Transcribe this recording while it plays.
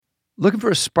Looking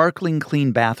for a sparkling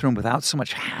clean bathroom without so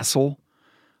much hassle?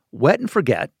 Wet and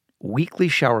Forget Weekly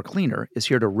Shower Cleaner is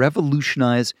here to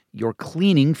revolutionize your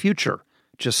cleaning future.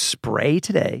 Just spray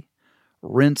today,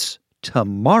 rinse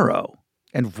tomorrow,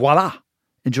 and voila!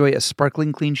 Enjoy a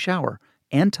sparkling clean shower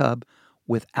and tub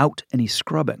without any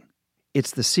scrubbing. It's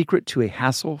the secret to a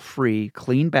hassle-free,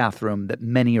 clean bathroom that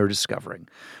many are discovering.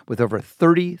 With over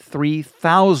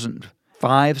 33,000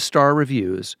 five-star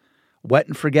reviews, Wet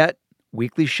and Forget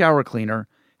Weekly Shower Cleaner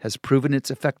has proven its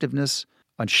effectiveness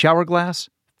on shower glass,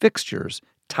 fixtures,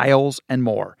 tiles, and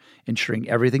more, ensuring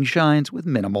everything shines with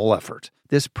minimal effort.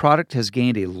 This product has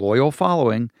gained a loyal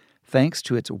following thanks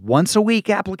to its once-a-week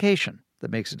application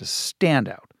that makes it a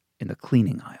standout in the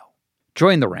cleaning aisle.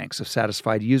 Join the ranks of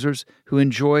satisfied users who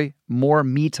enjoy more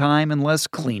me time and less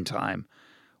clean time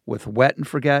with Wet and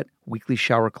Forget Weekly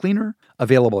Shower Cleaner,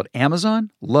 available at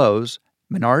Amazon, Lowe's,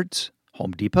 Menards,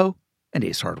 Home Depot, and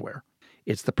Ace Hardware.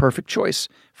 It's the perfect choice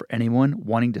for anyone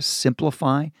wanting to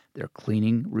simplify their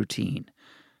cleaning routine.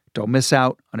 Don't miss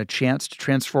out on a chance to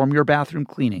transform your bathroom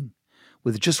cleaning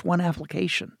with just one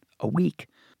application a week.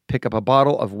 Pick up a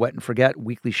bottle of Wet and Forget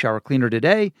Weekly Shower Cleaner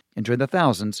today and join the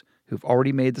thousands who've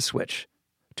already made the switch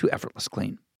to effortless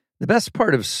clean. The best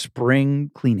part of spring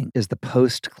cleaning is the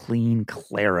post-clean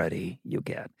clarity you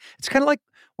get. It's kind of like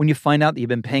when you find out that you've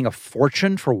been paying a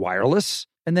fortune for wireless,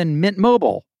 and then Mint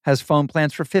Mobile has phone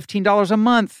plans for $15 a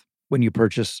month when you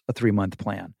purchase a 3-month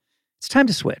plan. It's time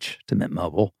to switch to Mint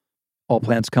Mobile. All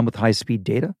plans come with high-speed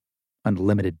data,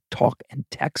 unlimited talk and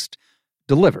text,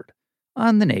 delivered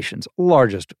on the nation's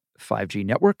largest 5G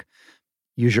network.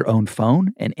 Use your own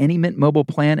phone and any Mint Mobile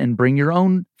plan and bring your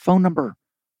own phone number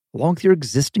along with your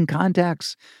existing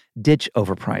contacts. Ditch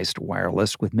overpriced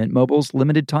wireless with Mint Mobile's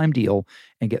limited time deal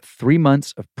and get 3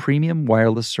 months of premium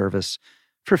wireless service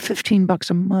for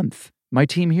 $15 a month. My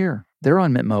team here, they're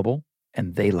on Mint Mobile,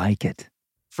 and they like it.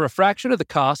 For a fraction of the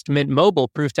cost, Mint Mobile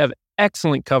proves to have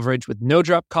excellent coverage with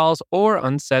no-drop calls or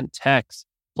unsent texts.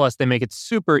 Plus, they make it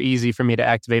super easy for me to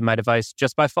activate my device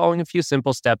just by following a few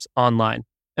simple steps online.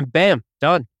 And bam,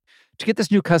 done. To get this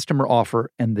new customer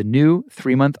offer and the new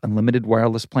 3-month unlimited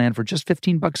wireless plan for just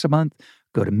 $15 a month,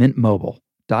 go to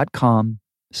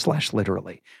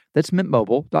mintmobile.com/literally. That's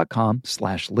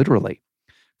mintmobile.com/literally.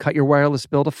 Cut your wireless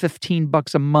bill to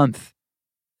 $15 a month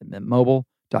at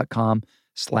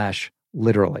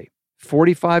mintmobile.com/literally.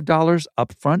 $45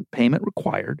 upfront payment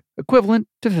required, equivalent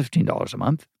to $15 a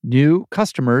month. New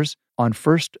customers on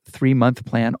first 3-month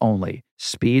plan only.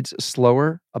 Speeds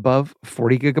slower above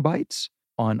 40 gigabytes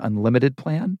on unlimited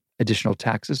plan. Additional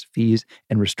taxes, fees,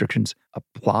 and restrictions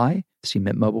apply. See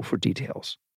Mint Mobile for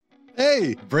details.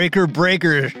 Hey! Breaker,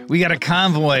 we got a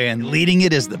convoy, and leading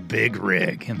it is the Big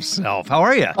Rig himself. How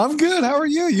are you? I'm good. How are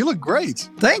you? You look great.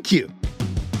 Thank you.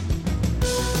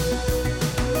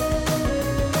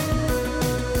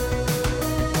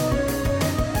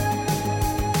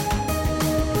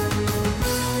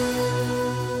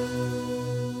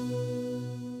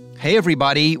 Hey,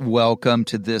 everybody. Welcome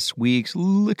to this week's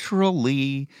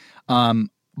Literally. I'm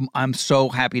so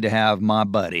happy to have my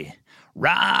buddy,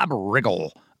 Rob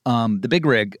Riggle. The Big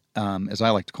Rig, as I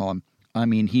like to call him. I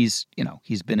mean, he's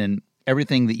been in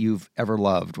everything that you've ever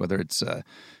loved, whether it's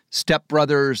Step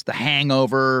Brothers, The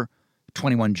Hangover,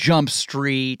 21 Jump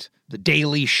Street, The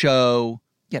Daily Show.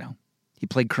 He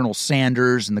played Colonel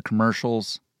Sanders in the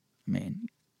commercials. I mean,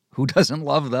 who doesn't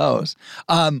love those?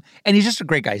 And he's just a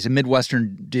great guy. He's a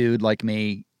Midwestern dude like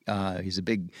me. He's a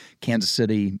big Kansas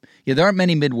City. Yeah, there aren't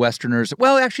many Midwesterners.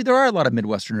 Well, actually, there are a lot of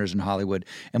Midwesterners in Hollywood,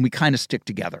 and we kind of stick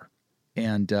together.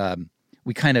 And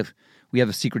we have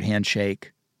a secret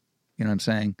handshake. You know what I'm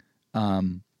saying?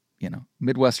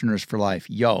 Midwesterners for life.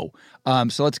 Yo.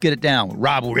 So let's get it down.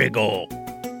 Rob Riggle.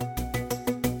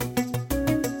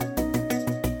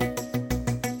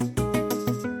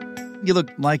 You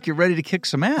look like you're ready to kick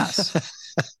some ass.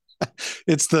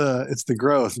 It's the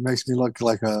growth. It makes me look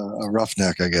like a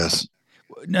roughneck, I guess.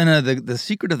 No. The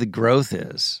secret of the growth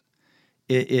is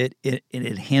it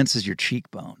enhances your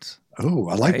cheekbones. Oh,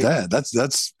 I like that.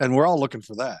 That's and we're all looking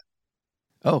for that.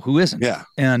 Oh, who isn't? Yeah.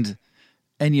 And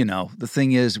the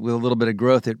thing is, with a little bit of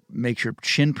growth, it makes your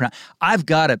chin proud. I've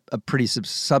got a pretty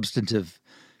substantive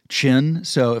chin,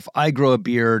 so if I grow a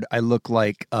beard, I look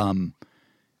like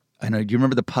I know. Do you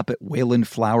remember the puppet Wayland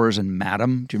Flowers and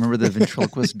Madam? Do you remember the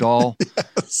ventriloquist doll?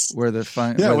 Yes. Where the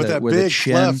with that big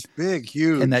chin, cleft, big,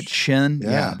 huge, and that chin.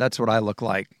 Yeah, that's what I look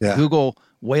like. Yeah. Google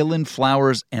Wayland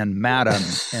Flowers and Madam,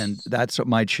 and that's what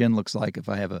my chin looks like if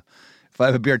I have a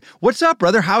beard. What's up,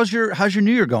 brother? How's your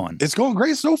New Year going? It's going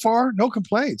great so far. No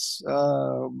complaints.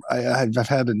 I've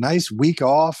had a nice week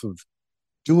off of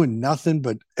doing nothing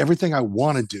but everything I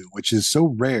want to do, which is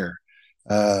so rare.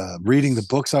 reading the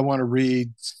books I want to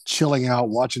read, chilling out,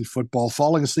 watching football,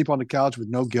 falling asleep on the couch with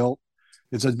no guilt.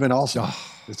 It's been awesome.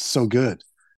 Oh, It's so good.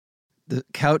 the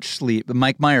couch sleep.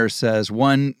 Mike Myers says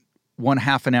one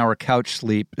half an hour couch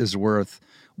sleep is worth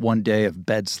one day of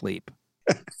bed sleep.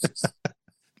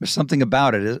 There's something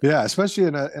about it. Yeah, especially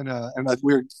in a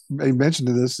we mentioned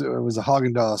this. It was a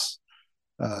Haagen-Dazs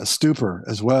stupor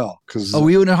as well. Because Oh,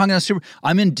 you in a Haagen-Dazs stupor?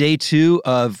 I'm in day 2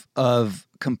 of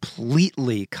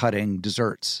completely cutting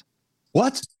desserts.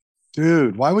 what,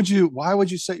 dude? Why would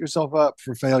you set yourself up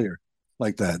for failure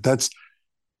like that? That's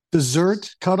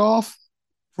dessert cutoff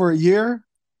for a year.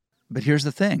 But here's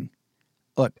the thing.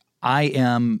 Look, I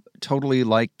am totally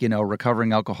like,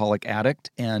 recovering alcoholic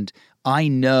addict, and I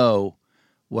know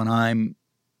when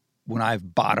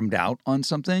I've bottomed out on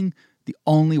something, the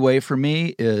only way for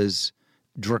me is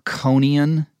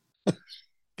draconian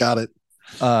Got it.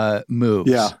 moves.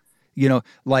 Yeah.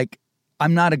 Like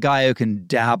I'm not a guy who can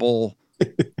dabble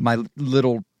my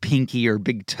little pinky or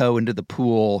big toe into the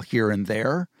pool here and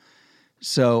there.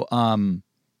 So, and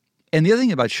the other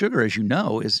thing about sugar, as you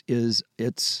know, is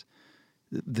it's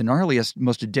the gnarliest,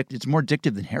 most addictive. It's more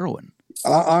addictive than heroin.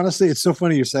 Honestly, it's so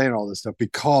funny you're saying all this stuff,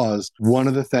 because one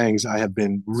of the things I have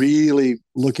been really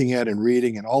looking at and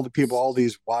reading, and all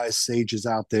these wise sages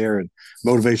out there and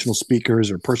motivational speakers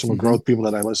or personal growth people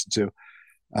that I listen to,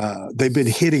 they've been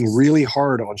hitting really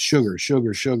hard on sugar.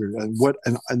 And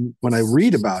when I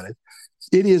read about it,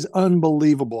 it is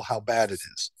unbelievable how bad it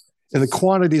is, and the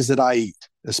quantities that I eat,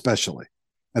 especially.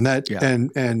 And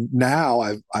and now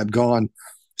I've gone,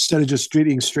 instead of just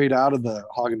eating straight out of the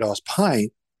Haagen-Dazs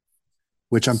pint,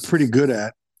 which I'm pretty good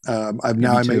at.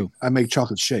 I make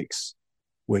chocolate shakes,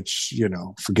 which,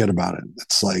 forget about it.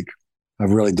 It's like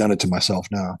I've really done it to myself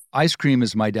now. Ice cream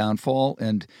is my downfall,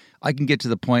 and I can get to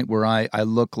the point where I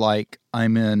look like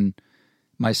I'm in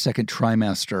my second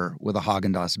trimester with a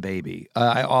Haagen-Dazs baby.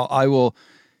 I will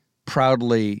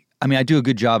proudly. I mean, I do a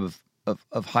good job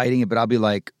of hiding it, but I'll be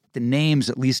like, the names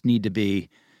at least need to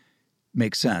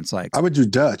make sense. Like I would do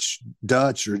Dutch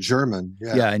or German.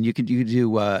 Yeah, and you could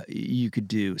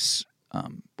do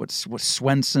what's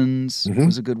Swenson's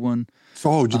was a good one.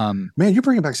 Oh, man, you're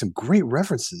bringing back some great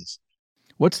references.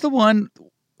 What's the one?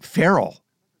 Farrell.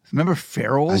 Remember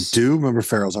Farrell's? I do remember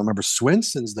Farrell's. I remember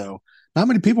Swenson's, though. Not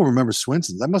many people remember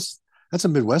Swenson's. That's a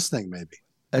Midwest thing, maybe.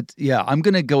 Yeah, I'm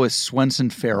gonna go with Swenson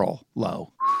Farrell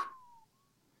Low.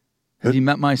 Have you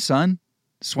met my son?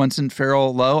 Swenson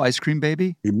Farrell Low, ice cream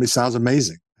baby? It sounds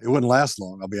amazing. It wouldn't last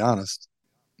long, I'll be honest.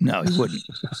 No, he wouldn't.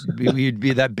 You'd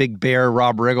be that big bear,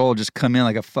 Rob Riggle, just come in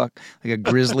like a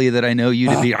grizzly that I know you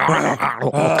to be.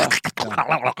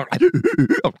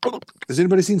 Has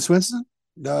anybody seen Swenson?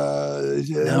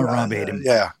 No, Rob ate him.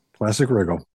 Yeah, classic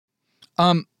Riggle.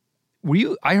 I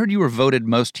heard you were voted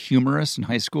most humorous in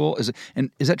high school. Is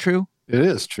that true? It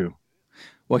is true.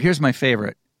 Well, here's my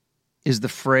favorite: is the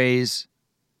phrase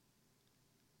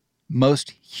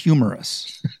 "most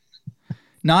humorous,"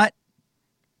 not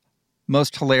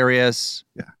most hilarious.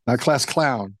 Yeah, not class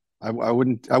clown. I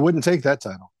wouldn't take that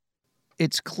title.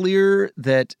 It's clear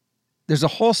that there's a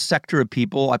whole sector of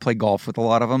people, I play golf with a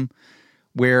lot of them,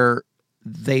 where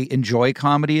they enjoy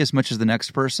comedy as much as the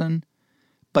next person,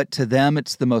 but to them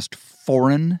it's the most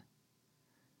foreign.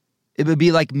 It would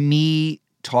be like me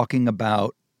talking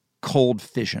about cold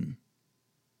fission.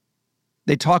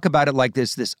 They talk about it like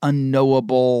this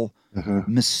unknowable,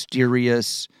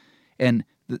 mysterious, and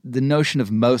the notion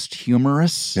of most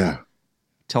humorous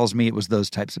tells me it was those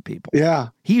types of people. Yeah.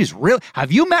 He's real.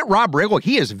 Have you met Rob Riggle?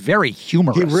 He is very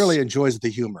humorous. He really enjoys the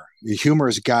humor. The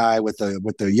humorous guy with the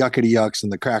yuckity yucks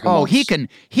and the cracker. Oh, he can,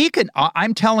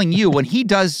 I'm telling you, when he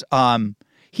does,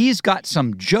 he's got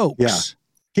some jokes. Yeah.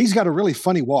 He's got a really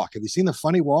funny walk. Have you seen the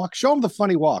funny walk? Show him the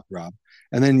funny walk, Rob.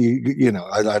 And then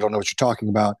I don't know what you're talking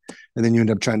about. And then you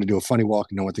end up trying to do a funny walk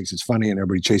and no one thinks it's funny and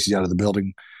everybody chases you out of the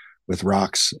building with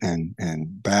rocks and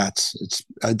bats. It's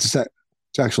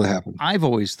actually happened. I've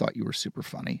always thought you were super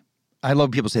funny. I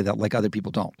love people say that like other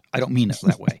people don't. I don't mean it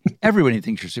that way. Everybody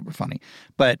thinks you're super funny.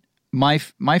 But my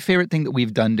favorite thing that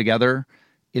we've done together,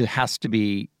 it has to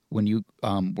be when you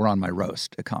were on my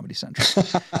roast at Comedy Central.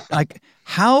 Like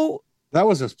how that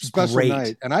was a special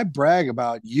night, and I brag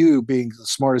about you being the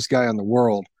smartest guy in the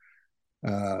world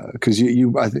because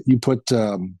I think you put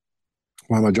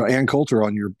Ann Coulter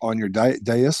on your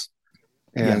dais,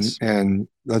 and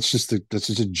that's just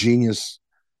a genius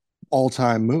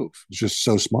all-time move. It's just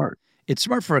so smart. It's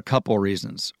smart for a couple of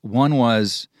reasons. One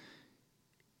was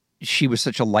she was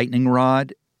such a lightning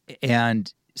rod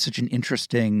and such an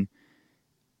interesting,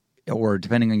 or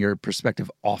depending on your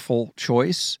perspective, awful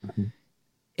choice. Mm-hmm.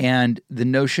 And the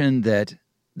notion that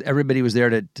everybody was there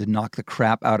to knock the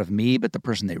crap out of me, but the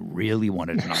person they really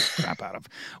wanted to knock the crap out of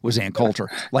was Ann Coulter.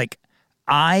 Like,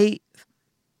 make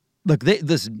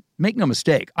no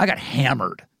mistake, I got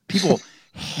hammered. People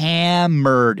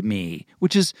hammered me,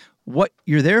 which is what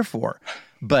you're there for,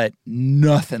 but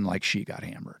nothing like she got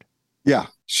hammered. Yeah,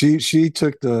 she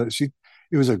took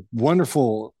it was a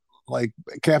wonderful, like,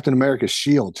 Captain America's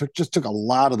shield. Took a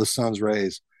lot of the sun's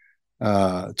rays,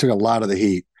 took a lot of the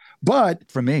heat.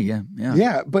 But for me,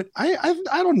 yeah. But I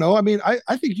don't know. I mean,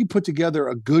 I think you put together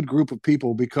a good group of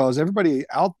people because everybody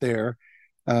out there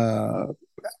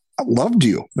loved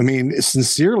you. I mean,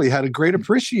 sincerely had a great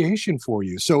appreciation for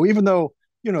you. So even though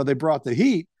they brought the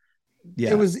heat,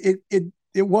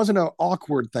 it wasn't an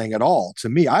awkward thing at all to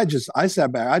me. I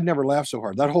sat back. I'd never laughed so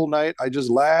hard that whole night. I just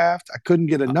laughed. I couldn't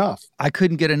get enough.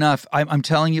 I'm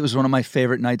telling you, it was one of my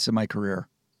favorite nights of my career.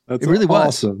 It really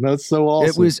awesome. Was. That's so awesome.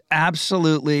 It was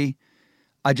absolutely.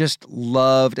 I just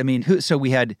loved. I mean, so we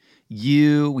had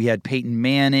you, we had Peyton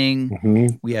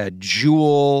Manning, we had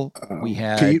Jewel, we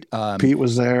had Pete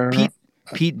was there.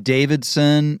 Pete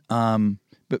Davidson.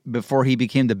 Before he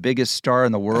became the biggest star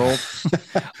in the world.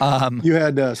 You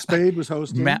had Spade was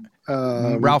hosting.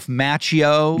 Ralph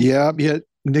Macchio. Yeah, you had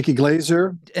Nikki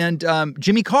Glazer. And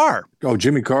Jimmy Carr. Oh,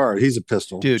 Jimmy Carr. He's a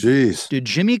pistol. Dude, jeez. Dude,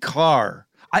 Jimmy Carr.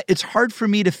 It's hard for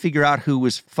me to figure out who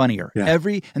was funnier. Yeah.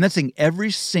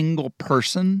 Every single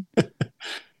person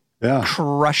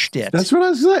crushed it. That's what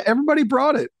I was saying. Everybody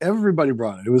brought it.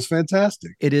 It was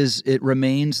fantastic. It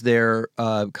remains their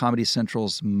Comedy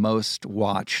Central's most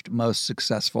watched, most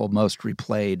successful, most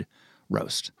replayed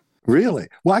roast. Really?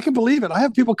 Well, I can believe it. I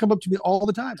have people come up to me all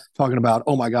the time talking about,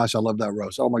 oh my gosh, I love that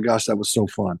roast. Oh my gosh, that was so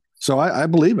fun. So I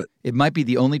believe it. It might be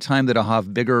the only time that I'll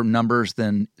have bigger numbers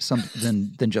than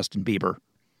Justin Bieber.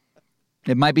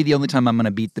 It might be the only time I'm going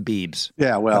to beat the Biebs.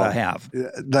 Yeah, well, that I have.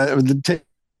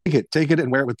 Take it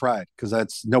and wear it with pride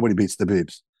because nobody beats the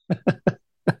Biebs.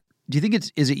 Do you think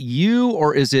is it you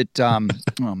or is it oh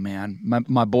man,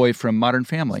 my boy from Modern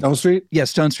Family? Stone Street? Yeah,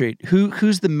 Stone Street.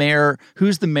 Who's the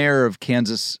mayor of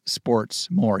Kansas sports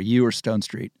more, you or Stone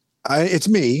Street? It's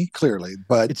me, clearly,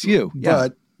 but it's you. Yeah.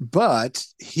 But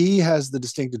he has the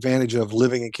distinct advantage of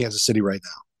living in Kansas City right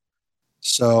now.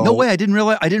 So no way, I didn't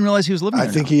realize he was living there.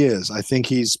 I think he is. I think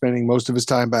he's spending most of his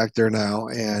time back there now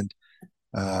and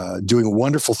doing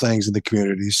wonderful things in the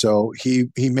community. So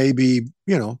he may be,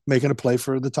 making a play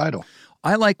for the title.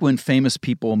 I like when famous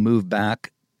people move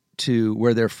back to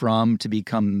where they're from to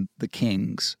become the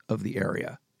kings of the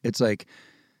area. It's like,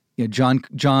 John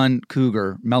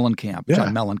Cougar Mellencamp, yeah.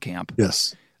 John Mellencamp.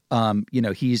 Yes.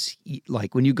 He's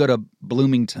like when you go to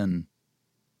Bloomington,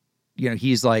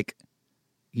 he's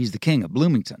the king of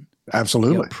Bloomington.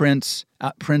 Absolutely. Prince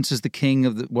is the king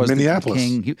of Minneapolis.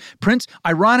 The king. Prince,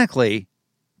 ironically,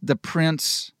 the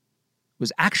prince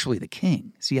was actually the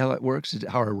king. See how it works?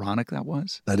 How ironic that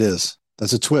was? That's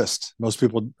a twist. Most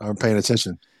people aren't paying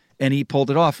attention. And he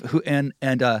pulled it off.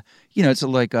 It's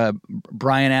like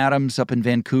Bryan Adams up in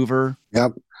Vancouver.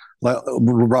 Yep.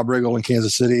 Rob Riggle in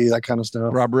Kansas City, that kind of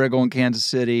stuff. Rob Riggle in Kansas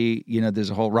City. There's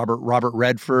a whole Robert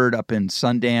Redford up in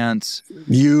Sundance.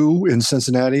 You in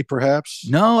Cincinnati, perhaps?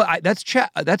 No, that's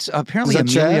apparently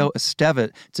Emilio Chad?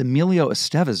 Estevez. It's Emilio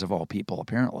Estevez of all people,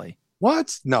 apparently.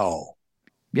 What? No.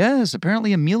 Yes,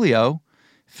 apparently Emilio,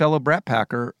 fellow Brat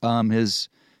Packer, has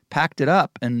packed it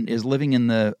up and is living in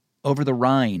the over the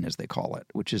Rhine, as they call it,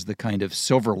 which is the kind of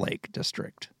Silver Lake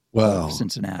district of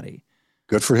Cincinnati.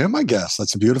 Good for him, I guess.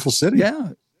 That's a beautiful city. Yeah,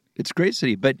 it's a great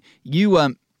city. But you've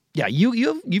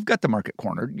got the market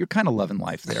cornered. You're kind of loving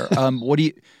life there.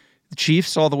 The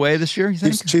Chiefs all the way this year, you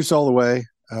think? Chiefs all the way.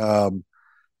 I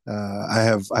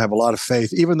have a lot of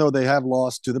faith, even though they have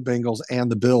lost to the Bengals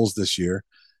and the Bills this year.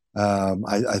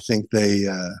 I think they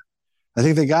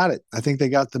got it. I think they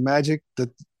got the magic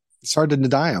that it's hard to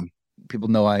deny them. People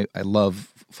know I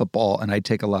love football, and I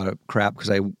take a lot of crap because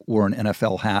I wore an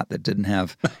NFL hat that didn't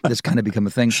have this kind of become a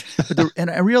thing. And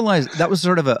I realized that was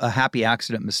sort of a happy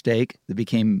accident mistake that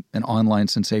became an online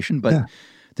sensation. But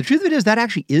the truth of it is that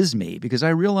actually is me, because I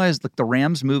realized the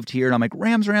Rams moved here, and I'm like,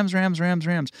 Rams.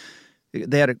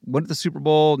 They went to the Super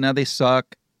Bowl, now they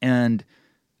suck. And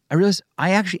I realized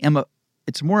I actually am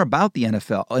it's more about the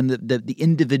NFL and the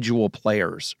individual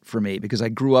players for me, because I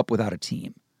grew up without a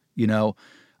team,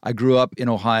 I grew up in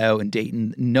Ohio and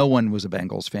Dayton. No one was a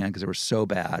Bengals fan because they were so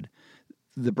bad.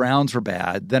 The Browns were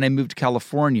bad. Then I moved to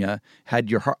California,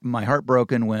 had my heart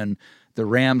broken when the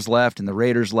Rams left and the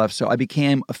Raiders left. So I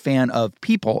became a fan of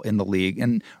people in the league.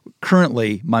 And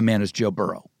currently, my man is Joe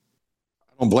Burrow.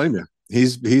 I don't blame you.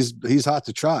 He's hot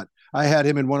to trot. I had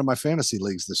him in one of my fantasy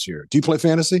leagues this year. Do you play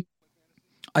fantasy?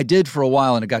 I did for a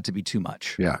while, and it got to be too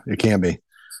much. Yeah, it can be.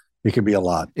 It can be a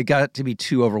lot. It got to be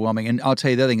too overwhelming. And I'll tell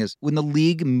you the other thing is when the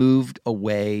league moved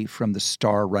away from the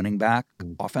star running back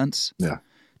offense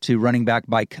to running back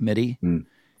by committee,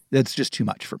 that's just too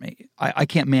much for me. I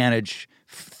can't manage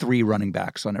 3 running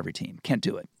backs on every team. Can't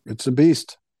do it. It's a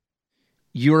beast.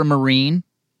 You're a Marine.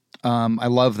 I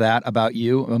love that about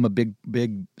you. I'm a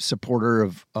big supporter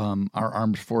of our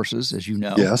armed forces, as you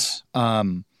know. Yes.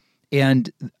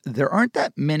 And there aren't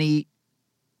that many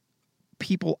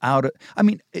people out. I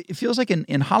mean, it feels like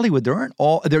in Hollywood,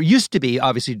 there used to be,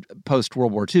 obviously, post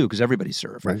World War II, because everybody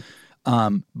served. Right.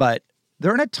 But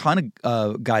there aren't a ton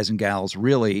of guys and gals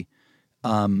really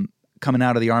coming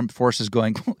out of the armed forces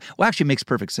going, well, actually it makes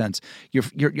perfect sense.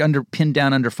 You're pinned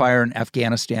down under fire in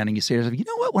Afghanistan, and you say to yourself, you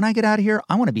know what, when I get out of here,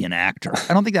 I want to be an actor.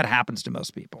 I don't think that happens to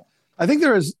most people. I think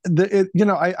there is,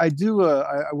 I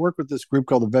work with this group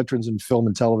called the Veterans in Film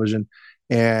and Television.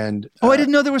 And I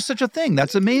didn't know there was such a thing.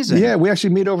 That's amazing. Yeah, we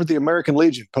actually meet over at the American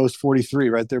Legion, Post 43,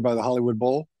 right there by the Hollywood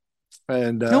Bowl.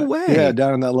 And no way. Yeah,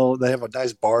 down in that they have a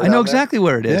nice bar. I know exactly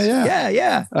where it is.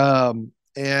 Yeah.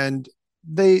 And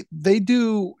they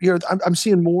do, I'm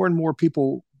seeing more and more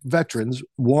people, veterans,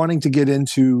 wanting to get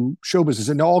into show business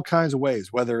in all kinds of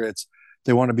ways, whether it's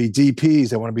they want to be DPs,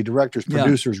 they want to be directors,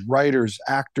 producers, writers,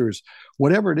 actors,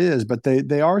 whatever it is, but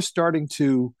they are starting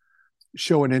to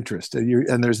show an interest,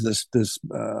 and there's this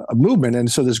a movement,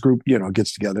 and so this group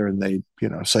gets together and they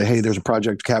say, hey, there's a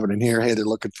project happening here, hey,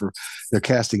 they're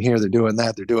casting here, they're doing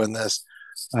that, they're doing this,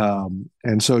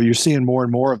 and so you're seeing more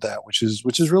and more of that, which is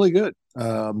really good.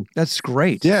 That's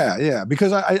great. Yeah,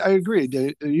 because I agree.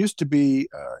 It used to be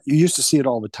you used to see it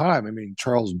all the time. I mean,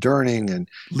 Charles Durning and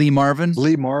Lee Marvin,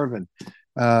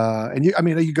 and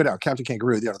you go down Captain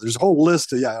Kangaroo. There's a whole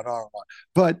list of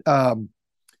but.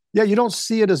 You don't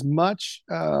see it as much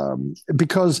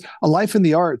because a life in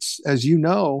the arts, as you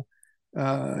know,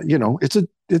 it's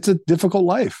a difficult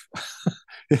life.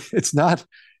 It's not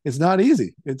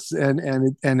easy.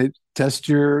 It tests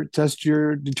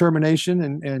your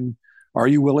determination and are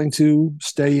you willing to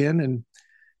stay in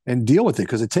and deal with it,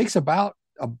 because it takes about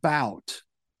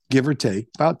give or take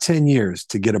about 10 years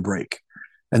to get a break,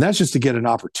 and that's just to get an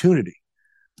opportunity.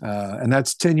 And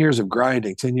that's 10 years of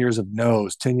grinding, 10 years of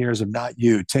no's, 10 years of not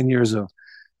you, 10 years of,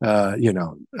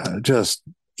 just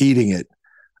eating it,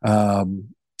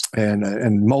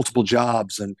 and multiple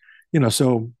jobs. And,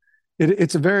 so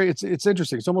it's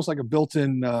interesting. It's almost like a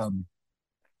built-in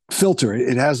filter.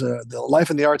 The life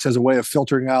in the arts has a way of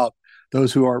filtering out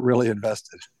those who aren't really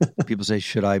invested. People say,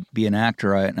 should I be an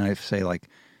actor? And I say, like,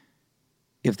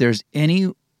 if there's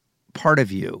any part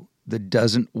of you that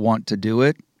doesn't want to do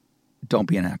it, don't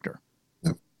be an actor.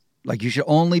 No. Like, you should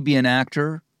only be an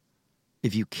actor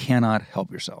if you cannot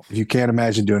help yourself. If you can't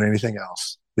imagine doing anything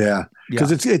else. Yeah.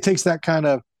 Because it takes that kind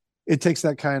of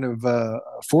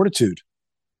fortitude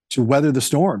to weather the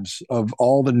storms of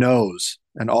all the no's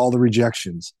and all the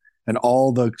rejections and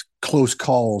all the close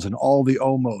calls and all the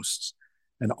almosts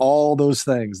and all those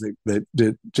things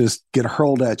that just get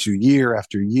hurled at you year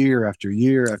after year after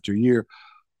year after year.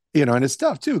 And it's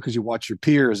tough too, because you watch your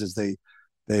peers as they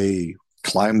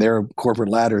climb their corporate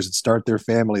ladders and start their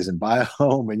families and buy a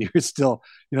home, and you're still,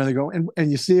 they go and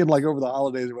you see them like over the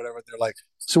holidays or whatever. They're like,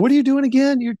 "So what are you doing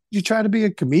again? You trying to be a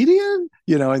comedian?"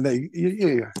 And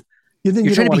you think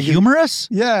you're trying to be humorous?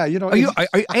 Yeah, Are you?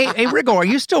 Hey, Riggle, are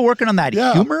you still working on that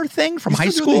humor thing from high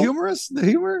school? The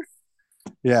humor.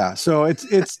 Yeah, so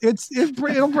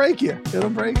it'll break you. It'll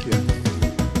break you.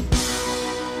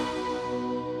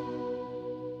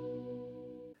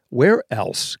 Where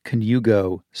else can you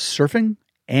go surfing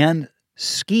and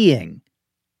skiing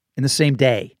in the same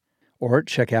day? Or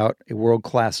check out a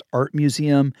world-class art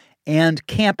museum and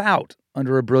camp out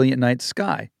under a brilliant night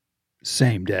sky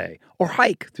same day? Or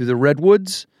hike through the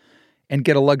redwoods and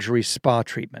get a luxury spa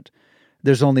treatment?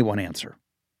 There's only one answer: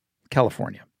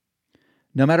 California.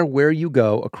 No matter where you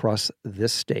go across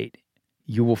this state,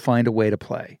 you will find a way to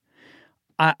play.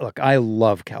 I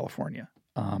love California.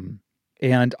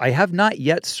 And I have not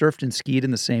yet surfed and skied in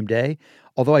the same day,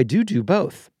 although I do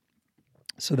both.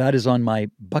 So that is on my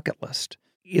bucket list.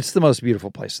 It's the most beautiful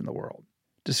place in the world.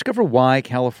 Discover why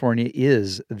California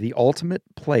is the ultimate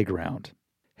playground.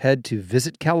 Head to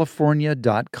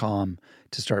visitcalifornia.com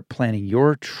to start planning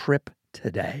your trip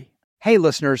today. Hey,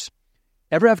 listeners,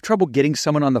 ever have trouble getting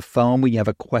someone on the phone when you have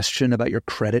a question about your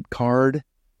credit card?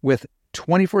 With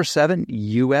 24/7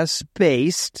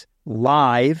 U.S.-based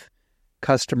live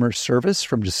customer service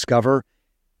from Discover,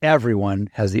 everyone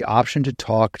has the option to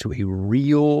talk to a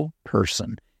real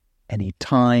person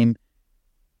anytime,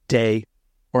 day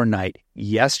or night.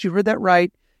 Yes, you heard that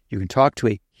right. You can talk to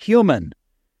a human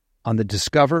on the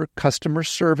Discover customer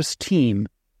service team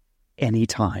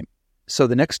anytime. So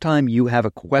the next time you have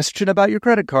a question about your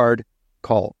credit card,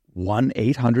 call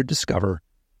 1-800-DISCOVER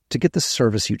to get the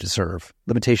service you deserve.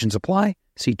 Limitations apply.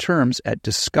 See terms at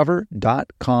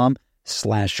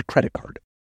discover.com/credit card.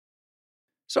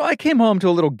 So I came home to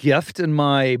a little gift in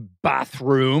my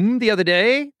bathroom the other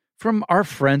day from our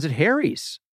friends at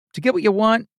Harry's. To get what you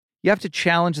want, you have to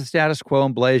challenge the status quo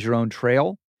and blaze your own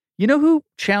trail. You know who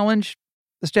challenged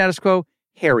the status quo?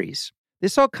 Harry's. They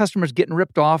saw customers getting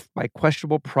ripped off by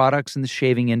questionable products in the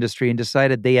shaving industry and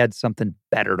decided they had something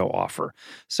better to offer.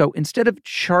 So instead of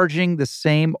charging the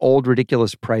same old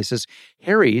ridiculous prices,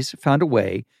 Harry's found a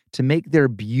way to make their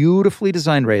beautifully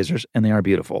designed razors, and they are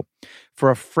beautiful,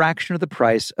 for a fraction of the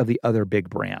price of the other big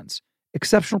brands.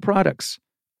 Exceptional products,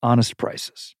 honest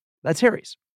prices. That's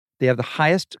Harry's. They have the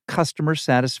highest customer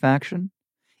satisfaction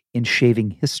in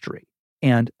shaving history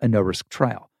and a no-risk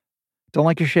trial. Don't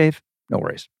like your shave? No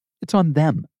worries. It's on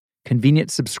them.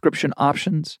 Convenient subscription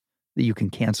options that you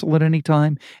can cancel at any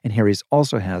time. And Harry's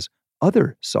also has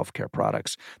other self-care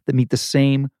products that meet the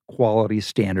same quality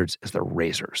standards as their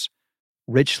razors.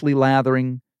 Richly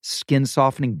lathering,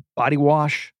 skin-softening body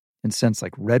wash in scents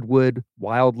like redwood,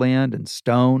 wildland, and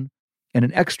stone, and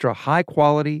an extra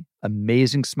high-quality,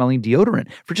 amazing-smelling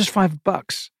deodorant for just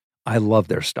 $5. I love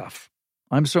their stuff.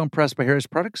 I'm so impressed by Harry's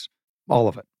products. All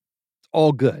of it. It's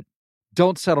all good.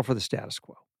 Don't settle for the status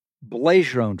quo.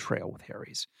 Blaze your own trail with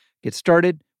Harry's. Get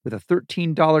started with a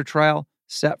 $13 trial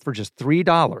set for just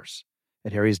 $3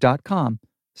 at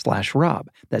harrys.com/Rob.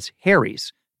 That's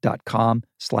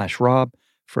harrys.com/Rob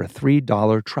for a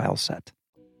 $3 trial set.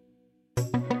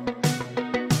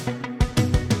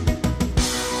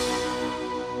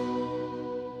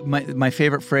 My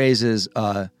favorite phrase is,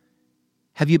 have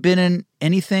you been in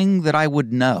anything that I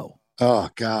would know? Oh,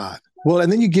 God. Well,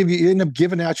 and then you end up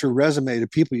giving out your resume to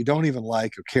people you don't even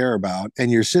like or care about,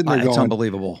 and you're sitting there going, "It's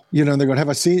unbelievable." You know, and they're going, "Have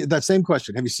I seen that same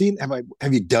question? Have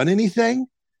you done anything?"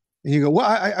 And you go, "Well,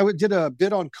 I did a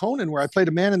bit on Conan where I played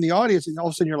a man in the audience," and all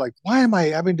of a sudden you're like, "Why am I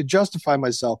having to justify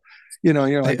myself?" You know,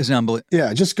 and you're like, "It's unbelievable."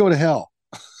 Yeah, just go to hell.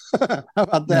 How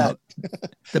about that? No.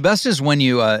 The best is when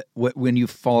you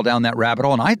fall down that rabbit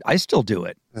hole, and I still do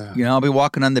it. Yeah. You know, I'll be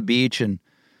walking on the beach and,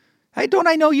 "Hey, don't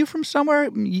I know you from somewhere?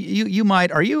 You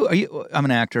might. Are you? I'm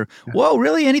an actor. Yeah. Whoa,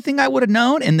 really? Anything I would have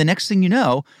known?" And the next thing you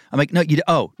know, I'm like, "No,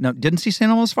 no, didn't see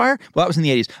St. Elmo's Fire? Well, that was in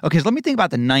the 80s. Okay, so let me think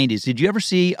about the 90s. Did you ever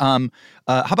see, how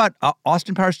about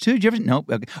Austin Powers 2? Did you ever? No.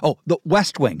 Okay. Oh, The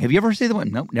West Wing. Have you ever seen the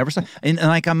one? No, never saw. And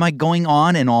like, I'm like going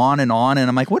on and on and on, and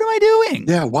I'm like, what am I doing?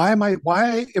 Yeah. Why do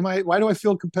I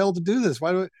feel compelled to do this?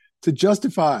 To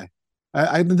justify?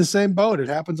 I'm in the same boat. It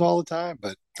happens all the time,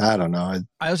 but I don't know.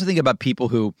 I also think about people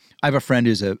who, I have a friend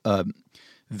who's a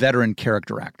veteran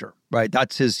character actor, right?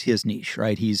 That's his niche,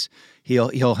 right?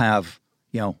 He'll have,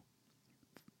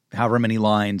 however many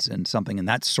lines and something, and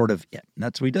that's sort of it. And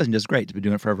that's what he does, and does great. He's been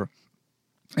doing it forever.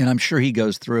 And I'm sure he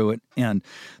goes through it, and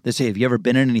they say, "Have you ever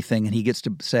been in anything?" And he gets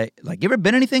to say, like, "You ever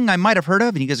been in anything I might have heard of?"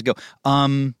 And he gets to go,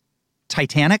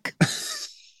 Titanic?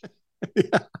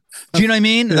 Yeah. Do you know what I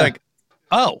mean? Yeah. Like,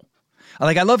 oh.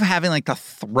 Like, I love having, like, the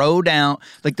throwdown.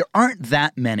 Like, there aren't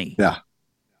that many. Yeah.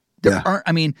 There aren't.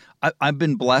 I mean, I've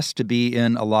been blessed to be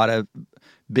in a lot of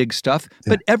big stuff,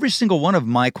 but every single one of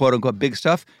my quote-unquote big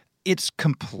stuff, it's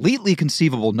completely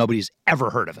conceivable nobody's ever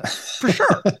heard of it. For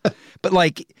sure. But,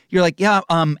 like, you're like, yeah,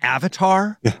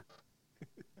 Avatar? Yeah.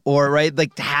 Or, right,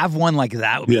 like, to have one like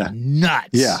that would be nuts.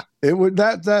 Yeah. It would.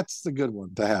 That's the good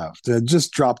one to have. To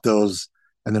just drop those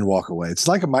and then walk away. It's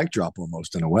like a mic drop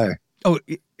almost, in a way. Oh,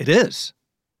 it is.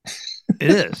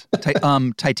 It is.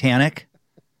 Titanic,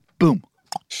 boom,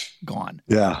 gone.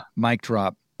 Yeah. Mic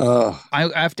drop.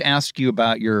 I have to ask you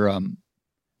about your,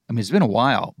 it's been a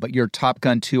while, but your Top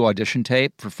Gun 2 audition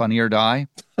tape for Funny or Die.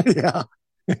 Yeah.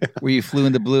 Where you flew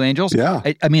in the Blue Angels. Yeah.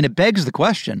 I mean, it begs the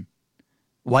question,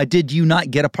 why did you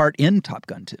not get a part in Top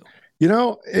Gun 2? You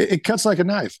know, it cuts like a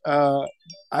knife.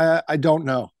 I don't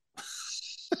know.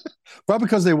 Probably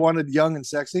because they wanted young and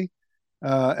sexy.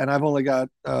 And I've only got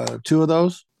 2 of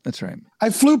those. That's right.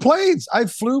 I flew planes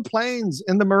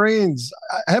in the Marines.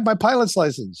 I have my pilot's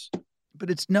license. But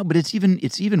it's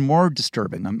even more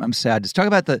disturbing. I'm sad. Let's talk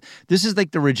about this is like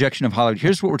the rejection of Hollywood.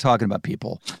 Here's what we're talking about,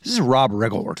 people. This is Rob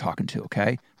Riggle we're talking to,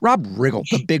 okay? Rob Riggle,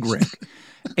 the big rig.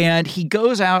 And he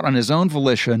goes out on his own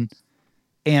volition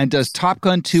and does Top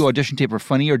Gun 2 audition tape for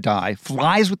Funny or Die,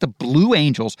 flies with the Blue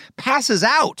Angels, passes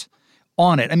out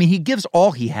on it. I mean, he gives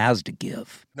all he has to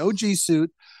give. No G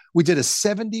suit. We did a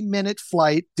 70-minute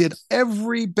flight, did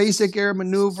every basic air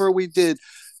maneuver. We did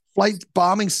flight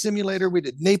bombing simulator. We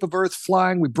did Nape of Earth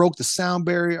flying. We broke the sound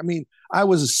barrier. I mean, I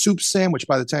was a soup sandwich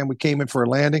by the time we came in for a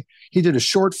landing. He did a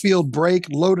short field break,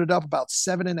 loaded up about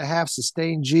 7.5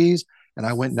 sustained Gs. and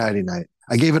I went nighty-night.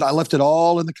 I left it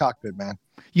all in the cockpit, man.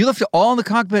 You left it all in the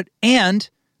cockpit, and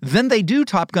then they do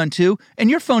Top Gun 2, and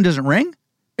your phone doesn't ring. And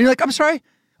you're like, I'm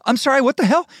sorry, what the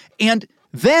hell? And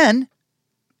then,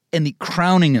 in the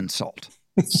crowning insult,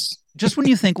 just when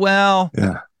you think, well,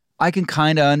 yeah. I can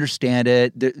kind of understand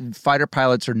it. The fighter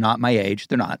pilots are not my age.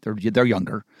 They're not. They're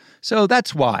younger. So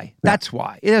that's why. Yeah. That's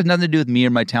why. It has nothing to do with me or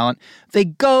my talent. They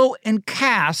go and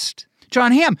cast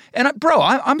John Hamm. And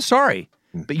I'm sorry,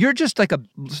 but you're just like a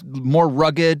more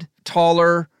rugged,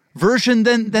 taller version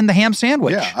than the ham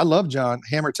sandwich. Yeah, I love John.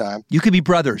 Hammer time. You could be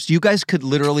brothers. You guys could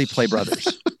literally play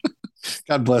brothers.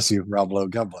 God bless you, Rob Lowe.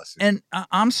 God bless you. And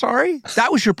I'm sorry.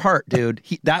 That was your part, dude.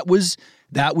 That was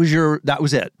it. That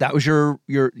was your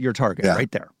target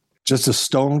right there. Just a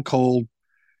stone cold,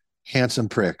 handsome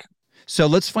prick. So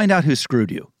let's find out who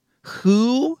screwed you.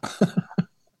 Who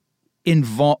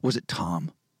involved? Was it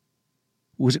Tom?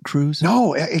 Was it Cruise?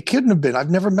 No, it couldn't have been.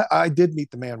 I've never met. I did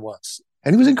meet the man once,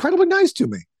 and he was incredibly nice to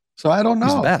me. So I don't know.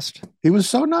 He's the best. He was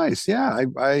so nice. Yeah,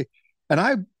 I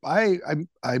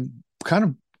kind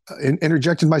of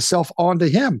interjected myself onto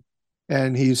him,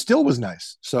 and he still was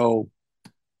nice. So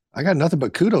I got nothing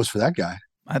but kudos for that guy.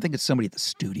 I think it's somebody at the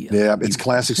studio. Yeah, it's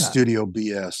classic studio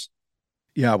BS.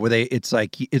 Yeah, where it's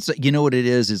like you know what it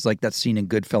is? It's like that scene in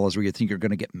Goodfellas where you think you're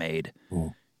going to get made.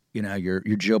 Mm. You know, you're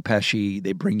Joe Pesci.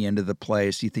 They bring you into the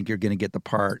place. You think you're going to get the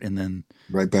part, and then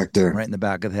right back there, right in the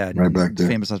back of the head, right back there.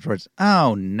 Famous last words.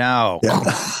 Oh no! Yeah.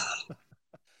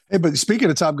 Hey, but speaking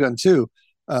of Top Gun 2,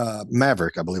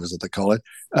 Maverick, I believe is what they call it.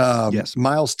 Yes,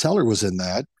 Miles Teller was in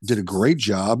that. Did a great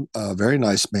job. Very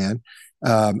nice man.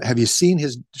 Have you seen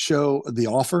his show, The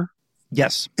Offer?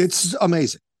 Yes, it's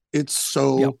amazing. It's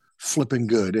so flipping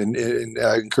good, and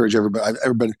I encourage everybody.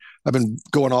 I've been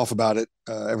going off about it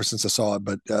ever since I saw it,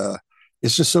 but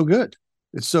it's just so good.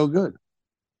 It's so good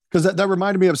because that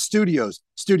reminded me of studios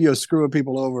screwing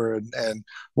people over and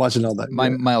watching all that. My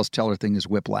Miles Teller thing is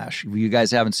Whiplash. If you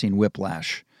guys haven't seen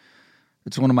Whiplash,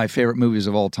 it's one of my favorite movies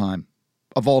of all time.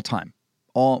 One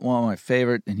of my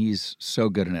favorite, and he's so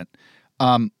good in it.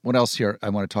 What else here I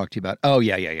want to talk to you about? Oh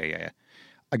yeah.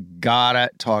 I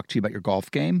gotta talk to you about your golf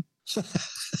game.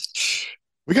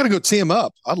 We got to go tee him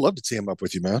up. I'd love to tee him up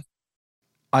with you, man.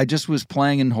 I just was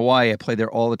playing in Hawaii. I play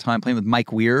there all the time, playing with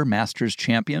Mike Weir, Masters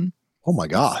champion. Oh, my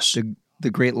gosh. The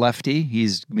great lefty.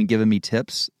 He's been giving me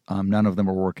tips. None of them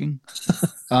are working.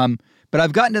 But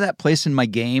I've gotten to that place in my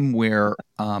game where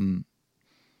I'm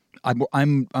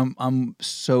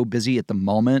so busy at the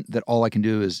moment that all I can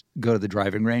do is go to the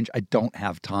driving range. I don't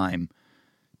have time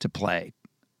to play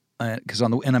because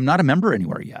and I'm not a member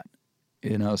anywhere yet.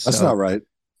 You know, so that's not right.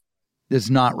 It's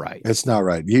not right. It's not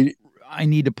right. I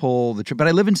need to pull the trip, but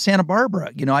I live in Santa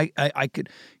Barbara. You know, I could,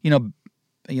 you know,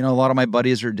 a lot of my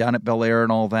buddies are down at Bel Air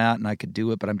and all that, and I could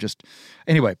do it, but I'm just,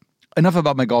 anyway, enough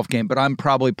about my golf game, but I'm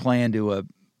probably playing to a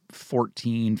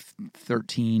 14,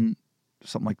 13,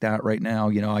 something like that right now.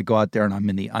 You know, I go out there and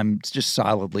I'm just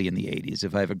solidly in the 80s.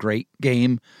 If I have a great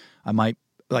game, I might,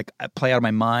 I play out of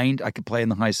my mind. I could play in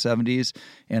the high 70s,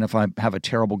 and if I have a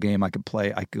terrible game, I could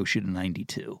go shoot a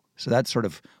 92. So that's sort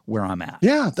of where I'm at.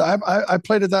 Yeah, I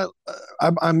played at that.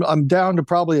 I'm down to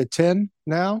probably a 10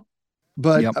 now,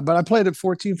 but I played at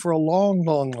 14 for a long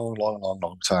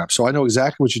time. So I know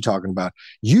exactly what you're talking about.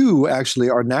 You actually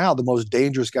are now the most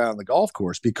dangerous guy on the golf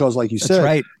course because, like you said,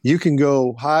 right. You can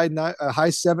go high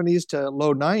 70s to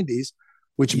low 90s,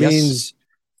 which means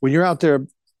when you're out there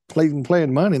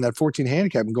playing money, that 14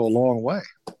 handicap can go a long way.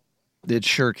 It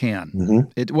sure can.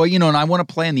 Mm-hmm. And I want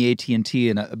to play in the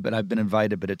AT&T, but I've been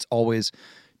invited, but it's always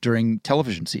during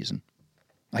television season.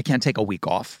 I can't take a week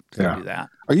off to do that.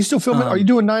 Are you still filming? Are you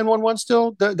doing 911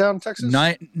 still down in Texas?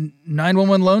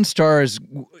 911 Lone Star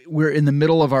we're in the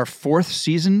middle of our 4th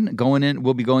season.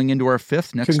 We'll be going into our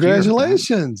 5th next year.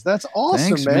 Congratulations. That's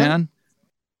awesome, Thanks, man.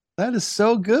 That is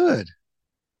so good.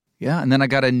 Yeah, and then I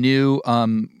got a new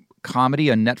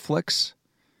comedy on Netflix.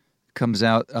 Comes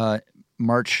out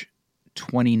March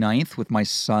 29th with my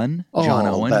son, John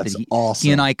Owen. That's awesome.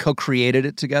 He and I co-created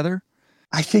it together.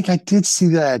 I think I did see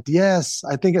that. Yes.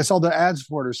 I think I saw the ads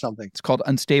for it or something. It's called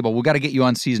Unstable. We got to get you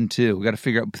on season 2. We got to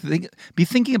figure out, be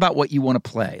thinking about what you want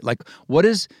to play. Like,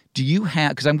 do you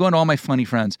have, because I'm going to all my funny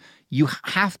friends, you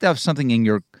have to have something in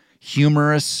your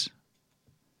humorous,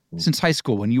 since high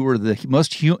school when you were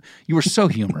you were so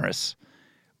humorous.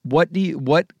 What do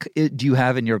you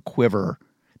have in your quiver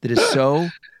that is so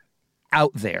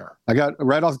out there? I got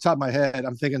right off the top of my head,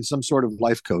 I'm thinking some sort of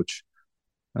life coach.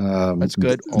 That's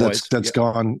good. That's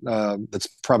gone. That's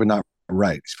probably not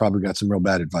right. He's probably got some real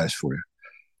bad advice for you.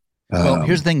 Well,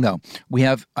 here's the thing, though.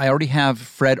 I already have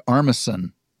Fred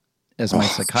Armisen as my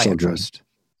psychiatrist.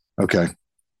 So okay.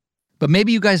 But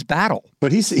maybe you guys battle.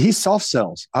 But he soft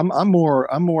sells. I'm more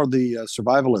the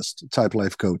survivalist type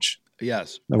life coach.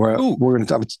 Yes. We're going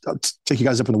to take you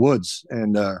guys up in the woods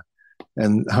and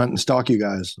hunt and stalk you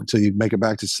guys until you make it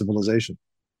back to civilization.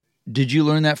 Did you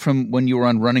learn that from when you were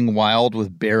on Running Wild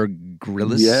with Bear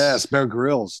Grylls? Yes, Bear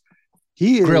Grylls.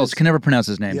 Grylls, can never pronounce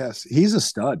his name. Yes, he's a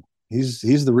stud.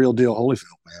 He's the real deal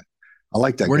Holyfield, man. I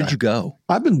like that guy. Where did you go?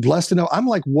 I've been blessed to know. I'm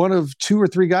like one of 2 or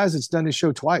 3 guys that's done his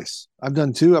show twice. I've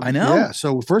done 2. I know. Yeah.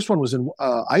 So the first one was in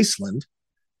Iceland,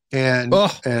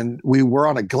 and we were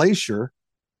on a glacier,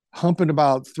 humping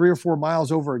about 3 or 4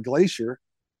 miles over a glacier,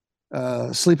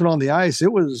 sleeping on the ice.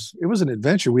 It was an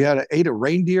adventure. We ate a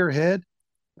reindeer head.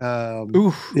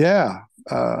 Yeah.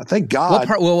 Thank God. What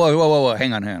part? Whoa.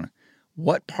 Hang on.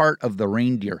 What part of the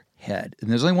reindeer head? And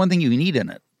there's only one thing you need in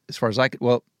it, as far as I could.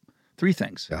 Well, 3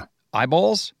 things. Yeah.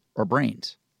 Eyeballs or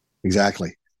brains?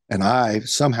 Exactly. And I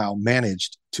somehow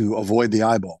managed to avoid the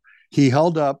eyeball. He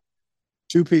held up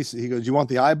 2 pieces. He goes, "You want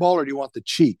the eyeball or do you want the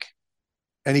cheek?"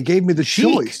 And he gave me the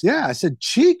choice. Yeah. I said,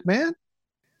 "Cheek, man."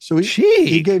 So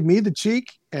he gave me the cheek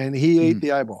and he ate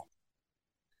the eyeball.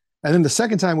 And then the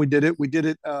second time we did it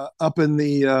up in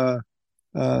the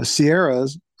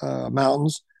Sierras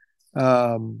mountains.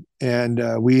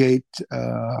 And we ate,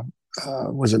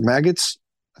 was it maggots?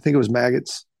 I think it was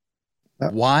maggots.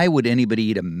 Why would anybody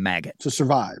eat a maggot? To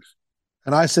survive.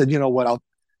 And I said, you know what?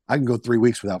 I can go 3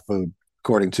 weeks without food,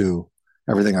 according to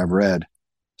everything I've read.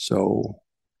 So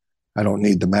I don't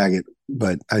need the maggot,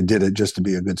 but I did it just to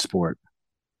be a good sport.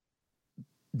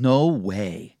 No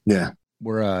way. Yeah.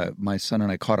 My son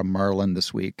and I caught a marlin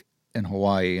this week in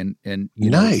Hawaii, and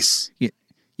nice.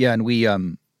 Yeah, and we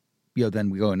then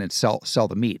we go in and sell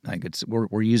the meat. Like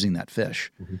we're using that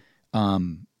fish,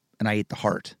 and I ate the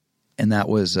heart, and that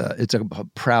was it's a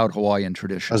proud Hawaiian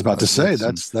tradition. I was about to say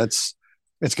that's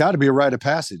it's got to be a rite of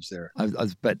passage there.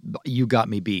 But you got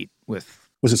me beat with.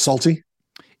 Was it salty?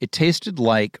 It tasted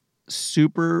like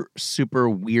super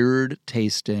weird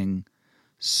tasting,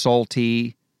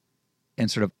 salty,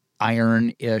 and sort of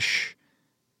iron-ish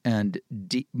and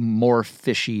more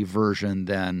fishy version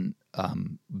than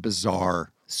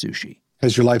bizarre sushi.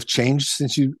 Has your life changed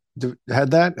since you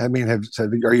had that? I mean,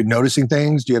 are you noticing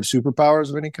things? Do you have superpowers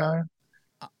of any kind?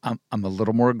 I'm a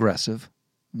little more aggressive.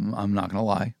 I'm not going to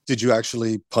lie. Did you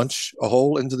actually punch a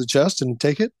hole into the chest and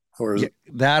take it? Or is it?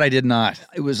 That I did not.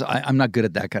 I'm not good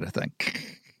at that kind of thing.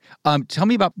 Tell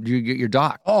me about your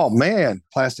doc. Oh, man.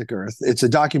 Plastic Earth. It's a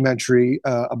documentary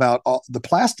about all the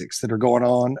plastics that are going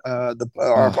on,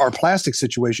 our plastic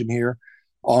situation here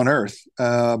on Earth,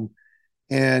 and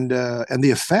the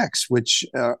effects, which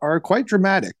are quite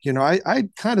dramatic. You know, I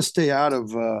kind of stay out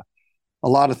of a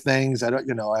lot of things. I don't,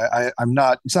 I'm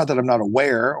not, it's not that I'm not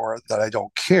aware or that I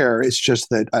don't care. It's just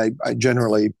that I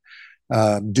generally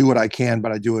do what I can,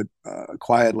 but I do it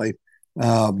quietly.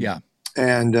 Yeah.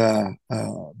 And,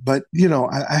 but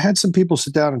I had some people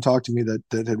sit down and talk to me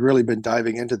that had really been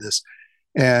diving into this,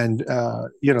 and,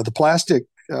 the plastic,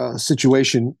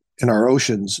 situation in our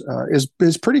oceans,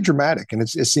 is pretty dramatic, and it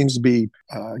seems to be,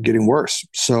 getting worse.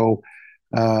 So,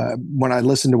 when I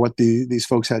listened to what these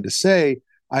folks had to say,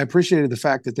 I appreciated the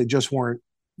fact that they just weren't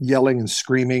yelling and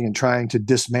screaming and trying to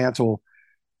dismantle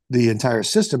the entire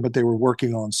system, but they were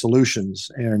working on solutions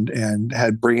and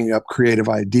had bringing up creative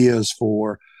ideas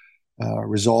for,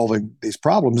 resolving these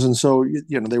problems. And so,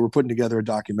 they were putting together a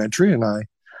documentary, and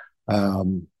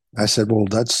I said, well,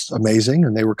 that's amazing.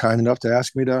 And they were kind enough to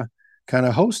ask me to kind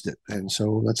of host it. And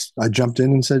so I jumped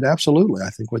in and said, absolutely. I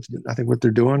think what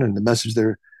they're doing and the message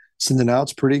they're sending out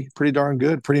is pretty darn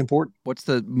good, pretty important. What's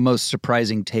the most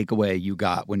surprising takeaway you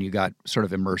got when you got sort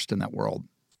of immersed in that world?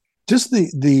 Just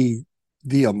the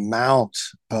amount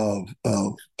of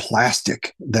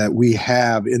plastic that we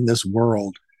have in this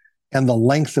world, and the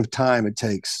length of time it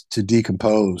takes to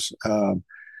decompose.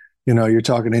 You're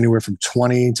talking anywhere from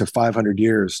 20 to 500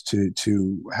 years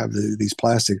to have these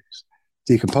plastics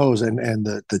decompose, and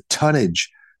the tonnage,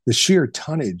 the sheer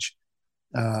tonnage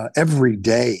every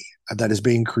day that is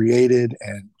being created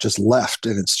and just left,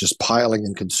 and it's just piling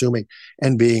and consuming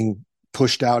and being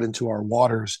pushed out into our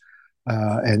waters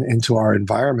and into our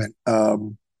environment.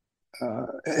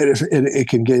 It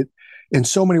can get in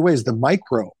so many ways. The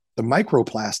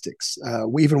microplastics,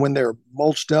 even when they're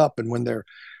mulched up and when they're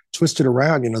twisted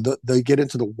around, they get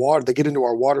into the water, they get into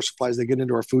our water supplies, they get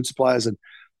into our food supplies, and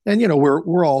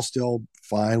we're all still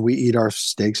fine. We eat our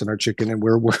steaks and our chicken, and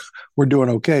we're doing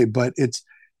okay. But it's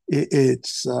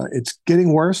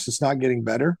getting worse. It's not getting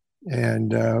better,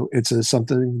 and it's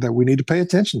something that we need to pay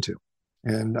attention to.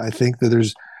 And I think that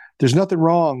there's nothing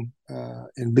wrong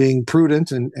in being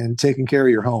prudent and taking care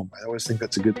of your home. I always think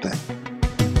that's a good thing.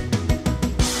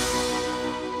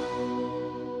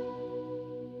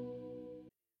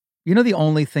 You know the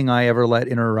only thing I ever let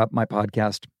interrupt my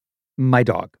podcast? My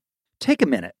dog. Take a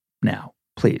minute now,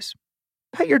 please.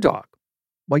 Pet your dog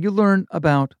while you learn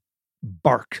about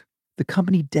Bark, the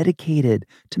company dedicated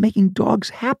to making dogs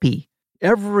happy.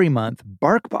 Every month,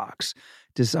 BarkBox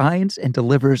designs and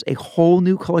delivers a whole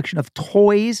new collection of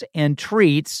toys and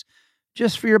treats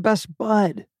just for your best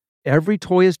bud. Every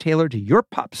toy is tailored to your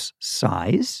pup's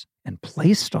size and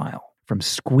play style. From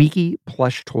squeaky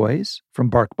plush toys from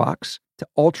BarkBox to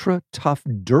ultra tough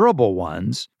durable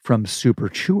ones from Super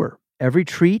Chewer. Every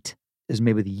treat is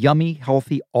made with yummy,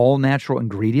 healthy, all natural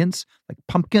ingredients like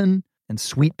pumpkin and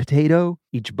sweet potato.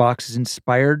 Each box is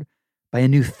inspired by a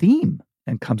new theme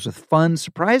and comes with fun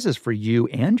surprises for you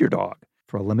and your dog.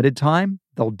 For a limited time,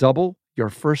 they'll double your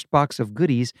first box of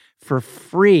goodies for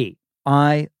free.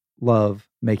 I love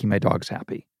making my dogs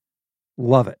happy.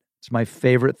 Love it. It's my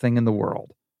favorite thing in the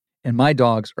world. And my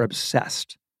dogs are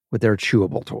obsessed with their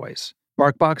chewable toys.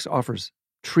 BarkBox offers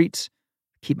treats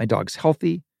that keep my dogs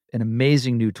healthy and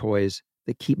amazing new toys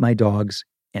that keep my dogs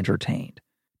entertained.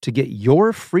 To get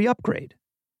your free upgrade,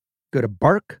 go to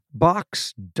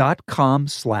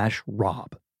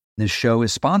barkbox.com/Rob. This show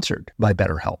is sponsored by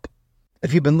BetterHelp.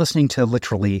 If you've been listening to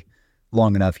Literally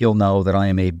long enough, you'll know that I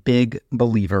am a big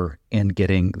believer in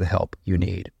getting the help you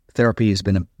need. Therapy has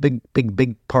been a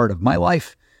big part of my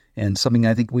life and something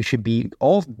I think we should be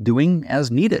all doing as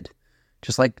needed,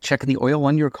 just like checking the oil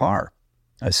on your car.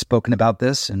 I've spoken about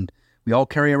this, and we all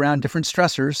carry around different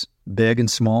stressors, big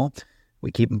and small. We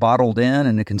keep them bottled in,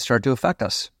 and it can start to affect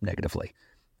us negatively.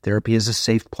 Therapy is a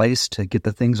safe place to get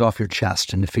the things off your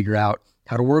chest and to figure out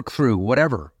how to work through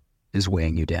whatever is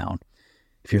weighing you down.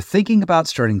 If you're thinking about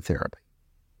starting therapy,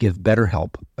 give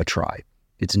BetterHelp a try.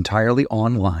 It's entirely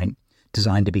online,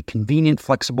 designed to be convenient,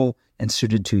 flexible, and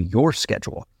suited to your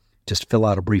schedule. Just fill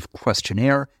out a brief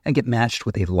questionnaire and get matched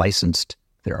with a licensed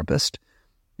therapist.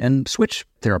 And switch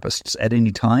therapists at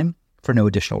any time for no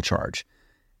additional charge.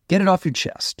 Get it off your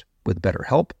chest with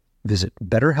BetterHelp. Visit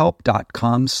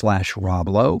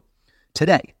betterhelp.com/RobLowe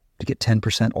today to get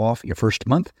 10% off your first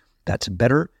month. That's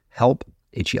BetterHelp,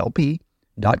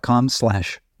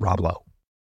 HELP.com/RobLowe.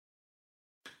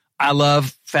 I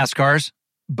love fast cars,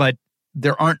 but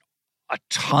there aren't a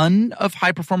ton of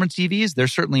high performance EVs. They're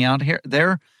certainly out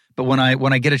there. But when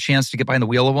I get a chance to get behind the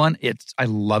wheel of one, I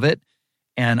love it.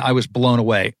 And I was blown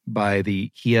away by the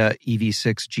Kia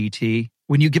EV6 GT.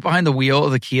 When you get behind the wheel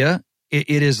of the Kia, it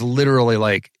is literally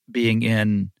like being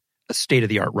in a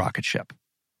state-of-the-art rocket ship,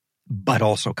 but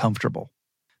also comfortable.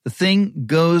 The thing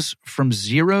goes from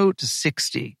 0 to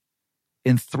 60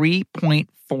 in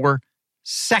 3.4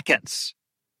 seconds.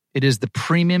 It is the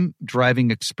premium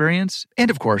driving experience.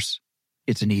 And of course,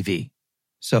 it's an EV.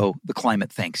 So the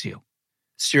climate thanks you.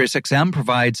 SiriusXM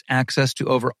provides access to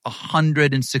over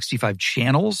 165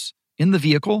 channels in the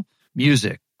vehicle: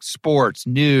 music, sports,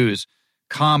 news,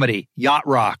 comedy, yacht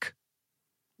rock.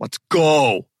 Let's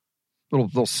go.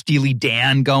 Little Steely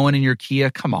Dan going in your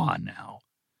Kia. Come on now.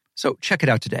 So check it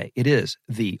out today. It is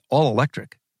the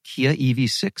all-electric Kia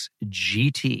EV6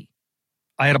 GT.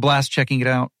 I had a blast checking it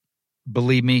out.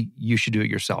 Believe me, you should do it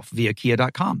yourself via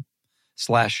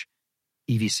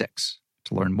kia.com/EV6.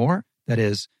 To learn more, that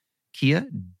is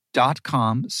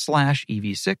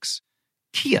kia.com/EV6.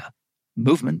 Kia,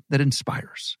 movement that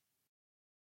inspires.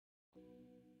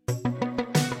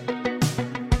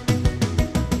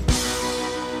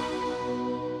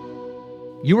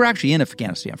 You were actually in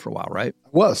Afghanistan for a while, right? I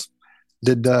was.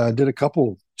 Did a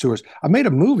couple tours. I made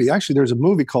a movie. Actually, there's a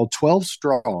movie called 12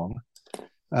 Strong.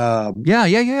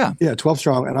 Yeah, 12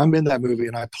 Strong. And I'm in that movie,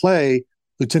 and I play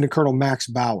Lieutenant Colonel Max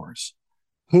Bowers,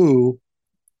 who,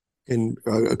 in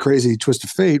a crazy twist of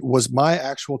fate, was my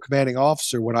actual commanding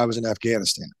officer when I was in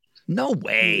Afghanistan. No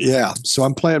way. Yeah. So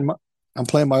I'm playing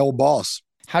my old boss.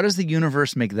 How does the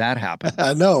universe make that happen?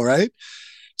 I know, right?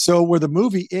 So where the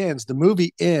movie ends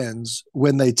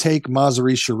when they take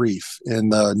Mazar-e Sharif in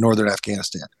northern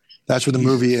Afghanistan. That's where the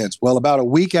movie ends. Well, about a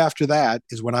week after that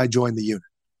is when I joined the unit.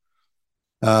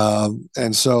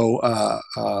 And so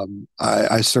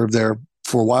I served there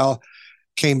for a while,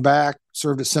 came back,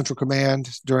 served at Central Command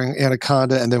during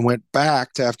Anaconda, and then went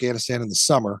back to Afghanistan in the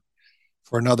summer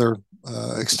for another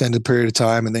extended period of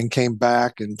time, and then came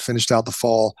back and finished out the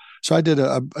fall. So I did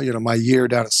my year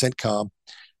down at CENTCOM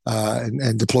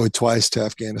and deployed twice to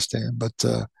Afghanistan. But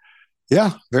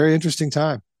very interesting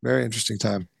time. Very interesting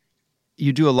time.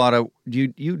 You do a lot of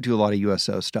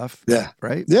USO stuff. Yeah.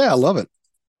 Right? Yeah, I love it.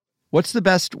 What's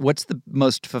the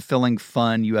most fulfilling,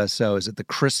 fun USO? Is it the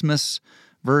Christmas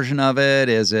version of it?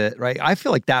 Is it, right? I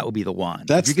feel like that would be the one.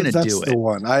 That's the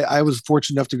one. I was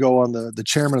fortunate enough to go on the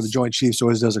chairman of the Joint Chiefs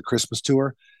always does a Christmas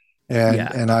tour.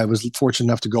 And I was fortunate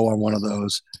enough to go on one of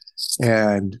those.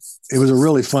 And it was a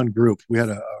really fun group. We had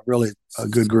a really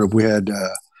good group. We had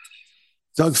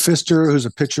Doug Fister, who's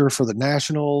a pitcher for the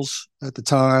Nationals at the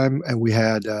time. And we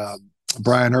had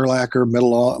Brian Urlacher,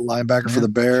 middle linebacker for the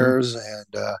Bears.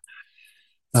 Sure.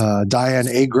 And Diane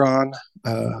Agron,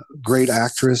 great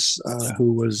actress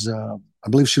who was, I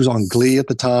believe she was on Glee at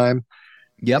the time.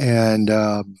 Yep. And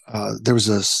there was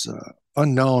this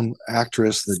unknown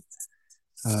actress that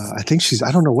I think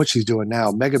I don't know what she's doing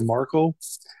now. Meghan Markle.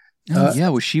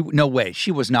 Was she? No way.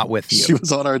 She was not with you. She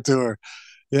was on our tour.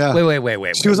 Yeah.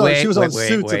 Wait. She was on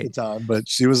Suits at the time, but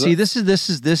she was. See, this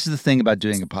is the thing about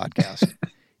doing a podcast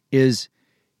is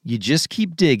you just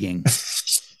keep digging.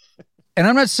 And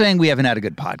I'm not saying we haven't had a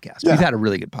good podcast. Yeah. We've had a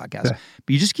really good podcast, but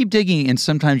you just keep digging, and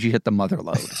sometimes you hit the mother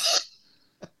lode.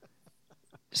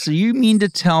 So you mean to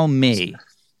tell me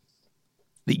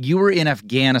that you were in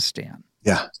Afghanistan?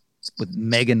 Yeah. With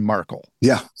Meghan Markle.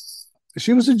 Yeah.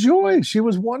 She was a joy. She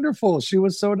was wonderful. She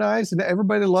was so nice, and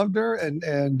everybody loved her.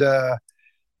 And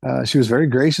she was very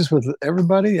gracious with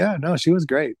everybody. Yeah, no, she was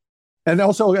great. And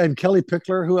also, and Kelly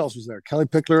Pickler. Who else was there? Kelly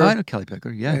Pickler. Oh, I know Kelly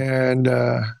Pickler. Yeah. And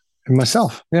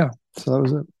myself. Yeah. So that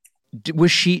was it.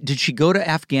 Did she go to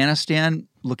Afghanistan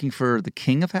looking for the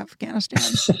king of Afghanistan?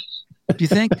 Do you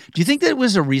think that it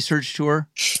was a research tour?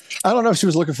 I don't know if she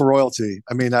was looking for royalty.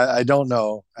 I mean, I don't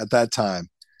know at that time.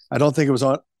 I don't think it was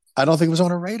on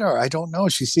her radar. I don't know.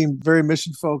 She seemed very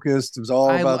mission focused. It was all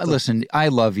about. Listen, I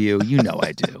love you. You know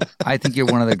I do. I think you're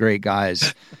one of the great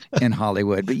guys in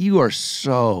Hollywood, but you are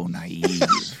so naive.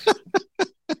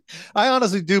 I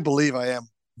honestly do believe I am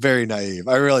very naive.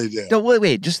 I really do. No,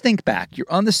 wait. Just think back.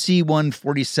 You're on the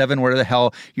C-147, where the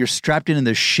hell, you're strapped into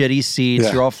the shitty seats.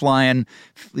 Yeah. You're all flying,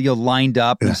 lined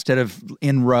up instead of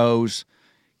in rows.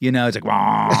 It's like,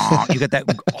 you got that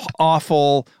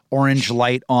awful orange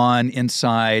light on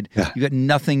inside. Yeah. You got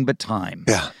nothing but time.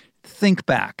 Yeah. Think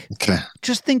back. Okay.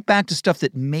 Just think back to stuff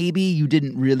that maybe you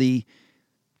didn't really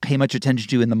pay much attention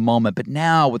to in the moment, but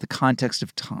now with the context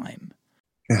of time.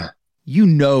 Yeah.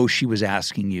 She was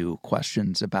asking you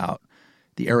questions about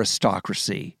the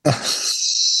aristocracy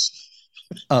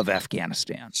of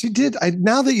Afghanistan. She did.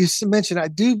 Now that you mention,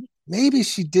 maybe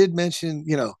she did mention,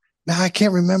 now I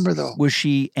can't remember though. Was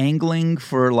she angling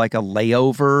for like a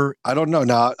layover? I don't know.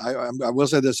 Now I will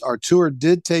say this: our tour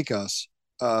did take us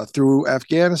through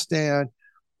Afghanistan,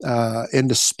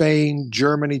 into Spain,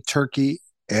 Germany, Turkey,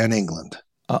 and England.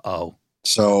 Uh-oh.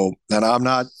 So, and I'm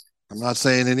not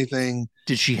saying anything.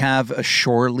 Did she have a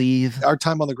shore leave? Our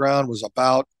time on the ground was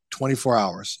about 24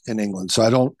 hours in England.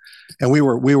 So and we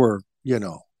were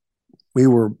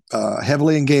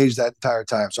heavily engaged that entire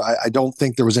time. So I don't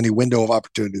think there was any window of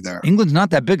opportunity there. England's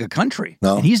not that big a country.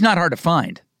 No. And he's not hard to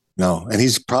find. No. And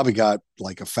he's probably got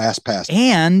like a fast pass.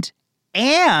 And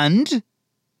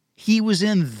he was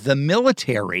in the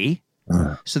military.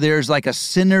 So there's like a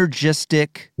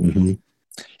synergistic. Mm-hmm.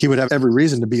 He would have every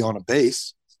reason to be on a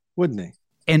base, wouldn't he?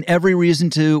 And every reason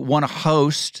to want to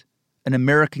host an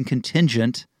American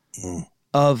contingent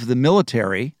of the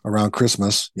military. Around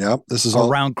Christmas. Yep. This is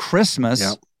around Christmas.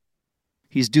 Yep.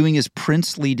 He's doing his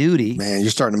princely duty. Man,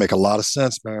 you're starting to make a lot of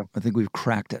sense, man. I think we've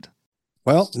cracked it.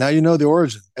 Well, now you know the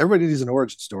origin. Everybody needs an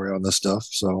origin story on this stuff.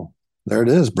 So there it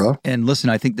is, bro. And listen,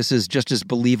 I think this is just as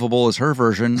believable as her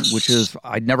version, which is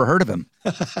I'd never heard of him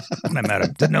when I met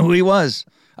him. Didn't know who he was.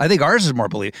 I think ours is more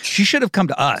believable. She should have come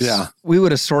to us. Yeah. We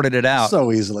would have sorted it out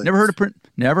so easily. Never heard of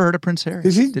Prince Harry.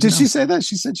 Did she say that?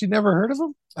 She said she never heard of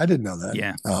him? I didn't know that.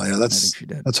 Yeah. Oh, yeah. I think she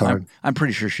did. That's hard. I'm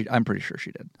pretty sure she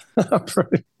did.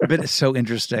 But it's so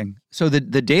interesting. So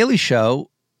the Daily Show,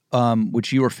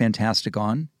 which you were fantastic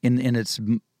on in its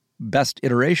best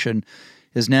iteration,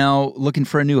 is now looking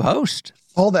for a new host.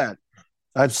 Hold that.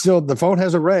 The phone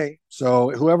has a ring. So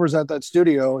whoever's at that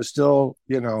studio is still,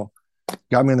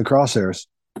 got me in the crosshairs.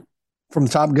 From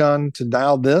Top Gun to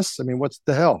now this, I mean, what's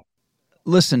the hell?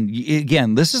 Listen,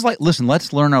 again,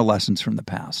 let's learn our lessons from the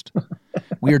past.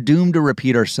 We are doomed to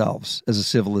repeat ourselves as a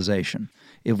civilization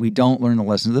if we don't learn the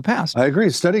lessons of the past. I agree.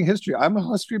 Studying history. I'm a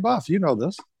history buff. You know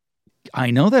this.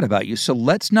 I know that about you. So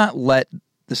let's not let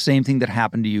the same thing that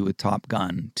happened to you with Top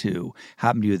Gun to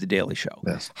happen to you at The Daily Show.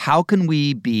 Yes. How can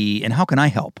we be, and how can I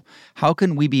help? How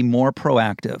can we be more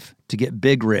proactive to get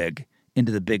Big Rig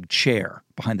into the big chair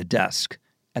behind the desk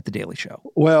at The Daily Show?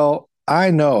 Well, I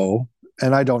know,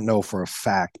 and I don't know for a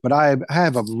fact, but I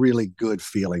have a really good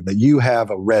feeling that you have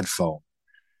a red phone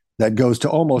that goes to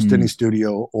almost any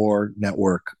studio or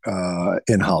network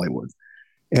in Hollywood.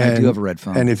 And I do have a red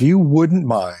phone. And if you wouldn't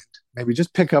mind, maybe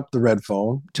just pick up the red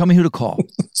phone. Tell me who to call.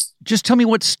 Just tell me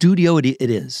what studio it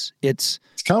is. It's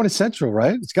Comedy Central,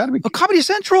 right? It's got to be. Comedy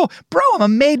Central. Bro, I'm a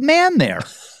made man there.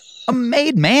 A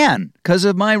made man because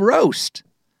of my roast.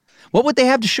 What would they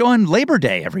have to show on Labor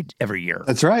Day every year?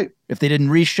 That's right. If they didn't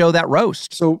re-show that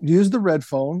roast. So use the red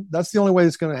phone. That's the only way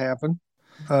it's going to happen.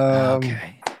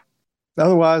 Okay.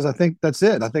 Otherwise, I think that's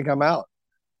it. I think I'm out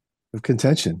of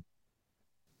contention.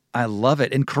 I love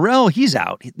it. And Carell, he's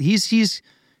out. He's.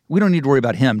 We don't need to worry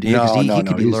about him, do you? Because he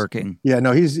could be lurking. Yeah,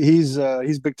 no, he's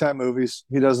big time movies.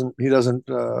 He doesn't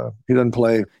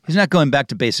play. He's not going back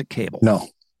to basic cable. No.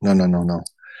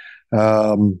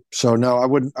 So no, I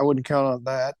wouldn't count on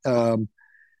that. I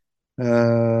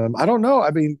don't know.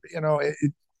 I mean,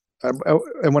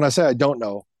 and when I say I don't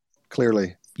know,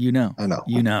 clearly, I know. I know.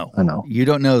 You know. I know. You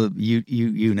don't know.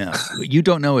 You know. What you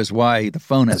don't know is why the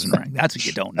phone hasn't rang. That's what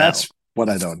you don't know. That's what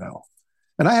I don't know.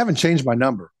 And I haven't changed my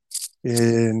number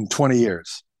in 20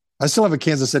 years. I still have a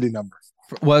Kansas City number.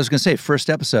 Well, I was going to say,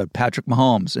 first episode, Patrick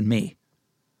Mahomes and me.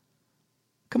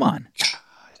 Come on.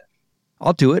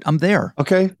 I'll do it. I'm there.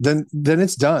 Okay, then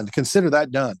it's done. Consider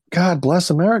that done. God bless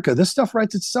America. This stuff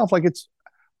writes itself. Like, it's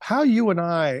how you and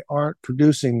I aren't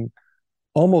producing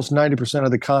almost 90% of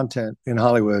the content in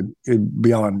Hollywood is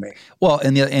beyond me. Well,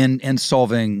 and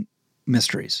solving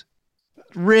mysteries.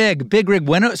 Big rig.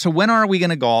 When are we going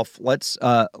to golf? Let's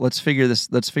figure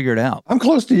this. Let's figure it out. I'm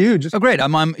close to you. Just great.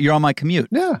 You're on my commute.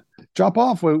 Yeah, drop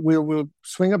off. We'll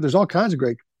swing up. There's all kinds of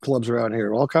great clubs around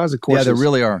here. All kinds of courses. Yeah, there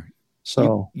really are.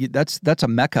 So that's a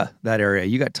mecca, that area.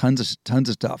 You got tons of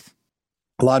stuff.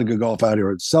 A lot of good golf out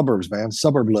here. It's suburbs, man.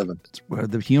 Suburb living. That's where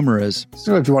the humor is.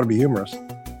 So if you want to be humorous.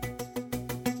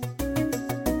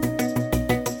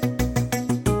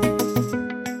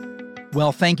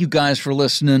 Well, thank you guys for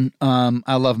listening.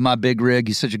 I love my big rig.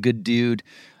 He's such a good dude.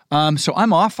 So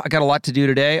I'm off. I got a lot to do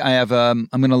today. I have. I'm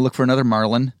going to look for another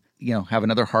marlin. Have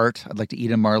another heart. I'd like to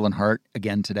eat a marlin heart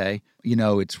again today.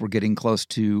 We're getting close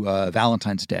to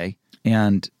Valentine's Day,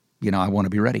 and I want to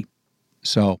be ready.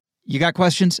 So you got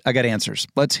questions? I got answers.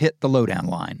 Let's hit the lowdown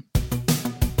line.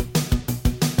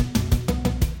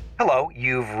 Hello,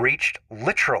 you've reached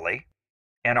literally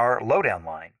in our lowdown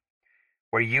line,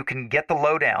 where you can get the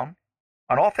lowdown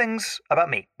on all things about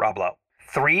me, Rob Lowe.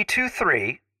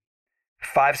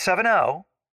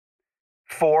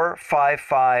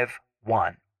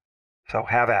 323-570-4551. So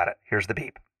have at it. Here's the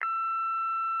beep.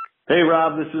 Hey,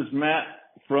 Rob, this is Matt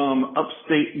from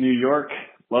upstate New York.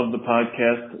 Love the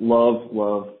podcast.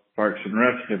 Love Parks and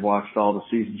Rec. I've watched all the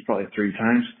seasons probably 3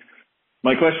 times.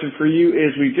 My question for you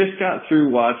is, we just got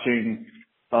through watching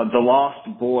The Lost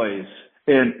Boys,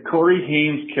 and Corey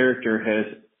Haim's character has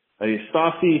a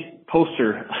saucy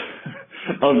poster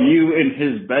of you in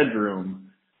his bedroom.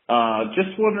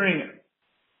 Just wondering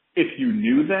if you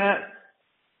knew that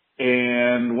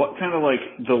and what kind of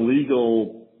the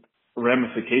legal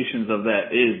ramifications of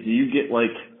that is. Do you get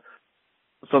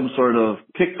some sort of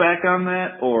kickback on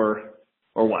that or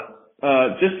what?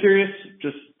 Just curious.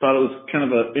 Just thought it was kind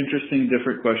of an interesting,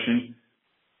 different question.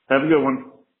 Have a good one.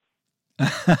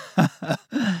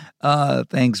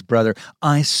 Thanks, brother.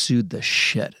 I sued the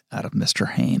shit out of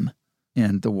Mr. Haim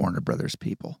and the Warner Brothers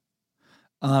people.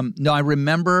 No, I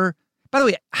remember. By the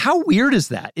way, how weird is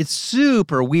that? It's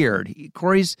super weird.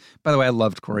 By the way, I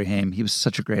loved Corey Haim. He was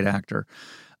such a great actor.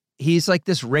 He's like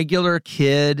this regular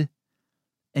kid,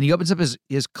 and he opens up his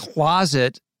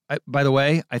closet. By the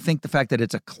way, I think the fact that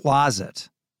it's a closet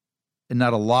and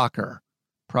not a locker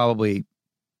probably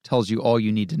tells you all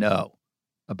you need to know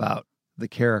about the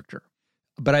character.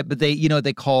 But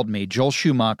they called me. Joel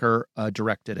Schumacher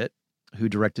directed it, who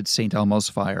directed St. Elmo's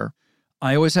Fire.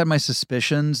 I always had my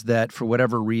suspicions that for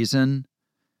whatever reason,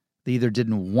 they either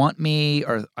didn't want me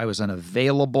or I was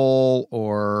unavailable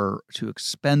or too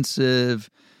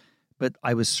expensive. But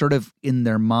I was sort of in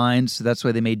their minds, so that's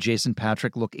why they made Jason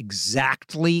Patric look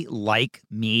exactly like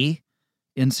me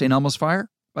in St. Elmo's Fire,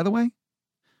 by the way.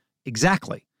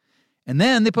 Exactly. And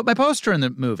then they put my poster in the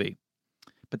movie.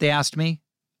 But they asked me,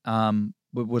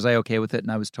 was I okay with it?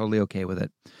 And I was totally okay with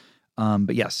it.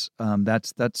 But yes,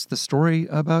 that's the story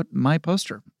about my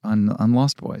poster on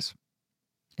Lost Boys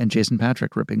and Jason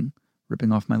Patric ripping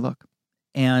off my look.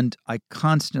 And I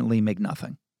constantly make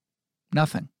nothing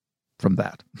from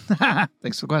that.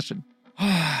 Thanks for the question.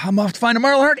 I'm off to find a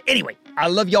marlin heart. Anyway, I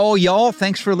love y'all.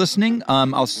 Thanks for listening.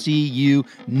 I'll see you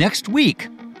next week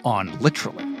on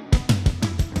Literally.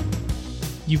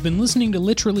 You've been listening to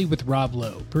Literally with Rob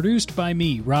Lowe, produced by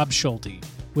me, Rob Schulte,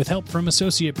 with help from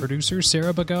associate producer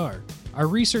Sarah Bagar. Our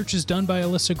research is done by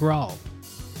Alyssa Grahl.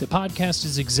 The podcast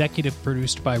is executive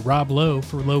produced by Rob Lowe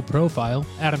for Low Profile,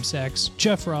 Adam Sachs,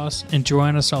 Jeff Ross, and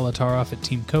Joanna Solitaroff at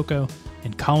Team Coco,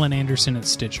 and Colin Anderson at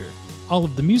Stitcher. All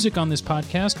of the music on this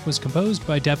podcast was composed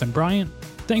by Devin Bryant.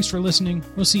 Thanks for listening.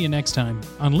 We'll see you next time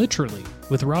on Literally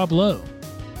with Rob Lowe.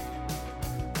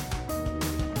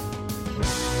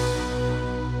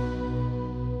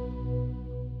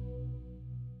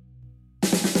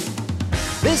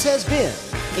 This has been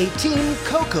a Team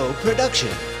Coco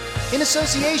production in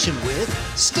association with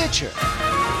Stitcher.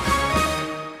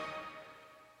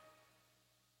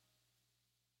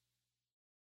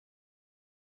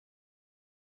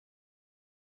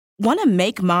 Want to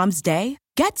make Mom's Day?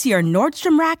 Get to your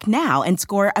Nordstrom Rack now and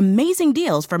score amazing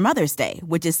deals for Mother's Day,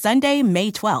 which is Sunday, May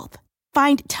 12th.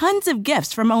 Find tons of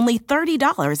gifts from only $30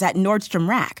 at Nordstrom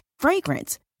Rack.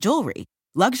 Fragrance, jewelry,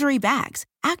 luxury bags,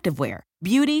 activewear,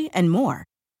 beauty, and more.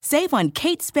 Save on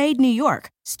Kate Spade New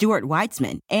York, Stuart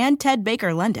Weitzman, and Ted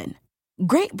Baker London.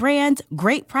 Great brands,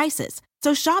 great prices.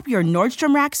 So shop your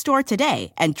Nordstrom Rack store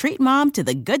today and treat Mom to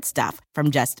the good stuff from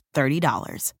just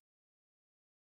 $30.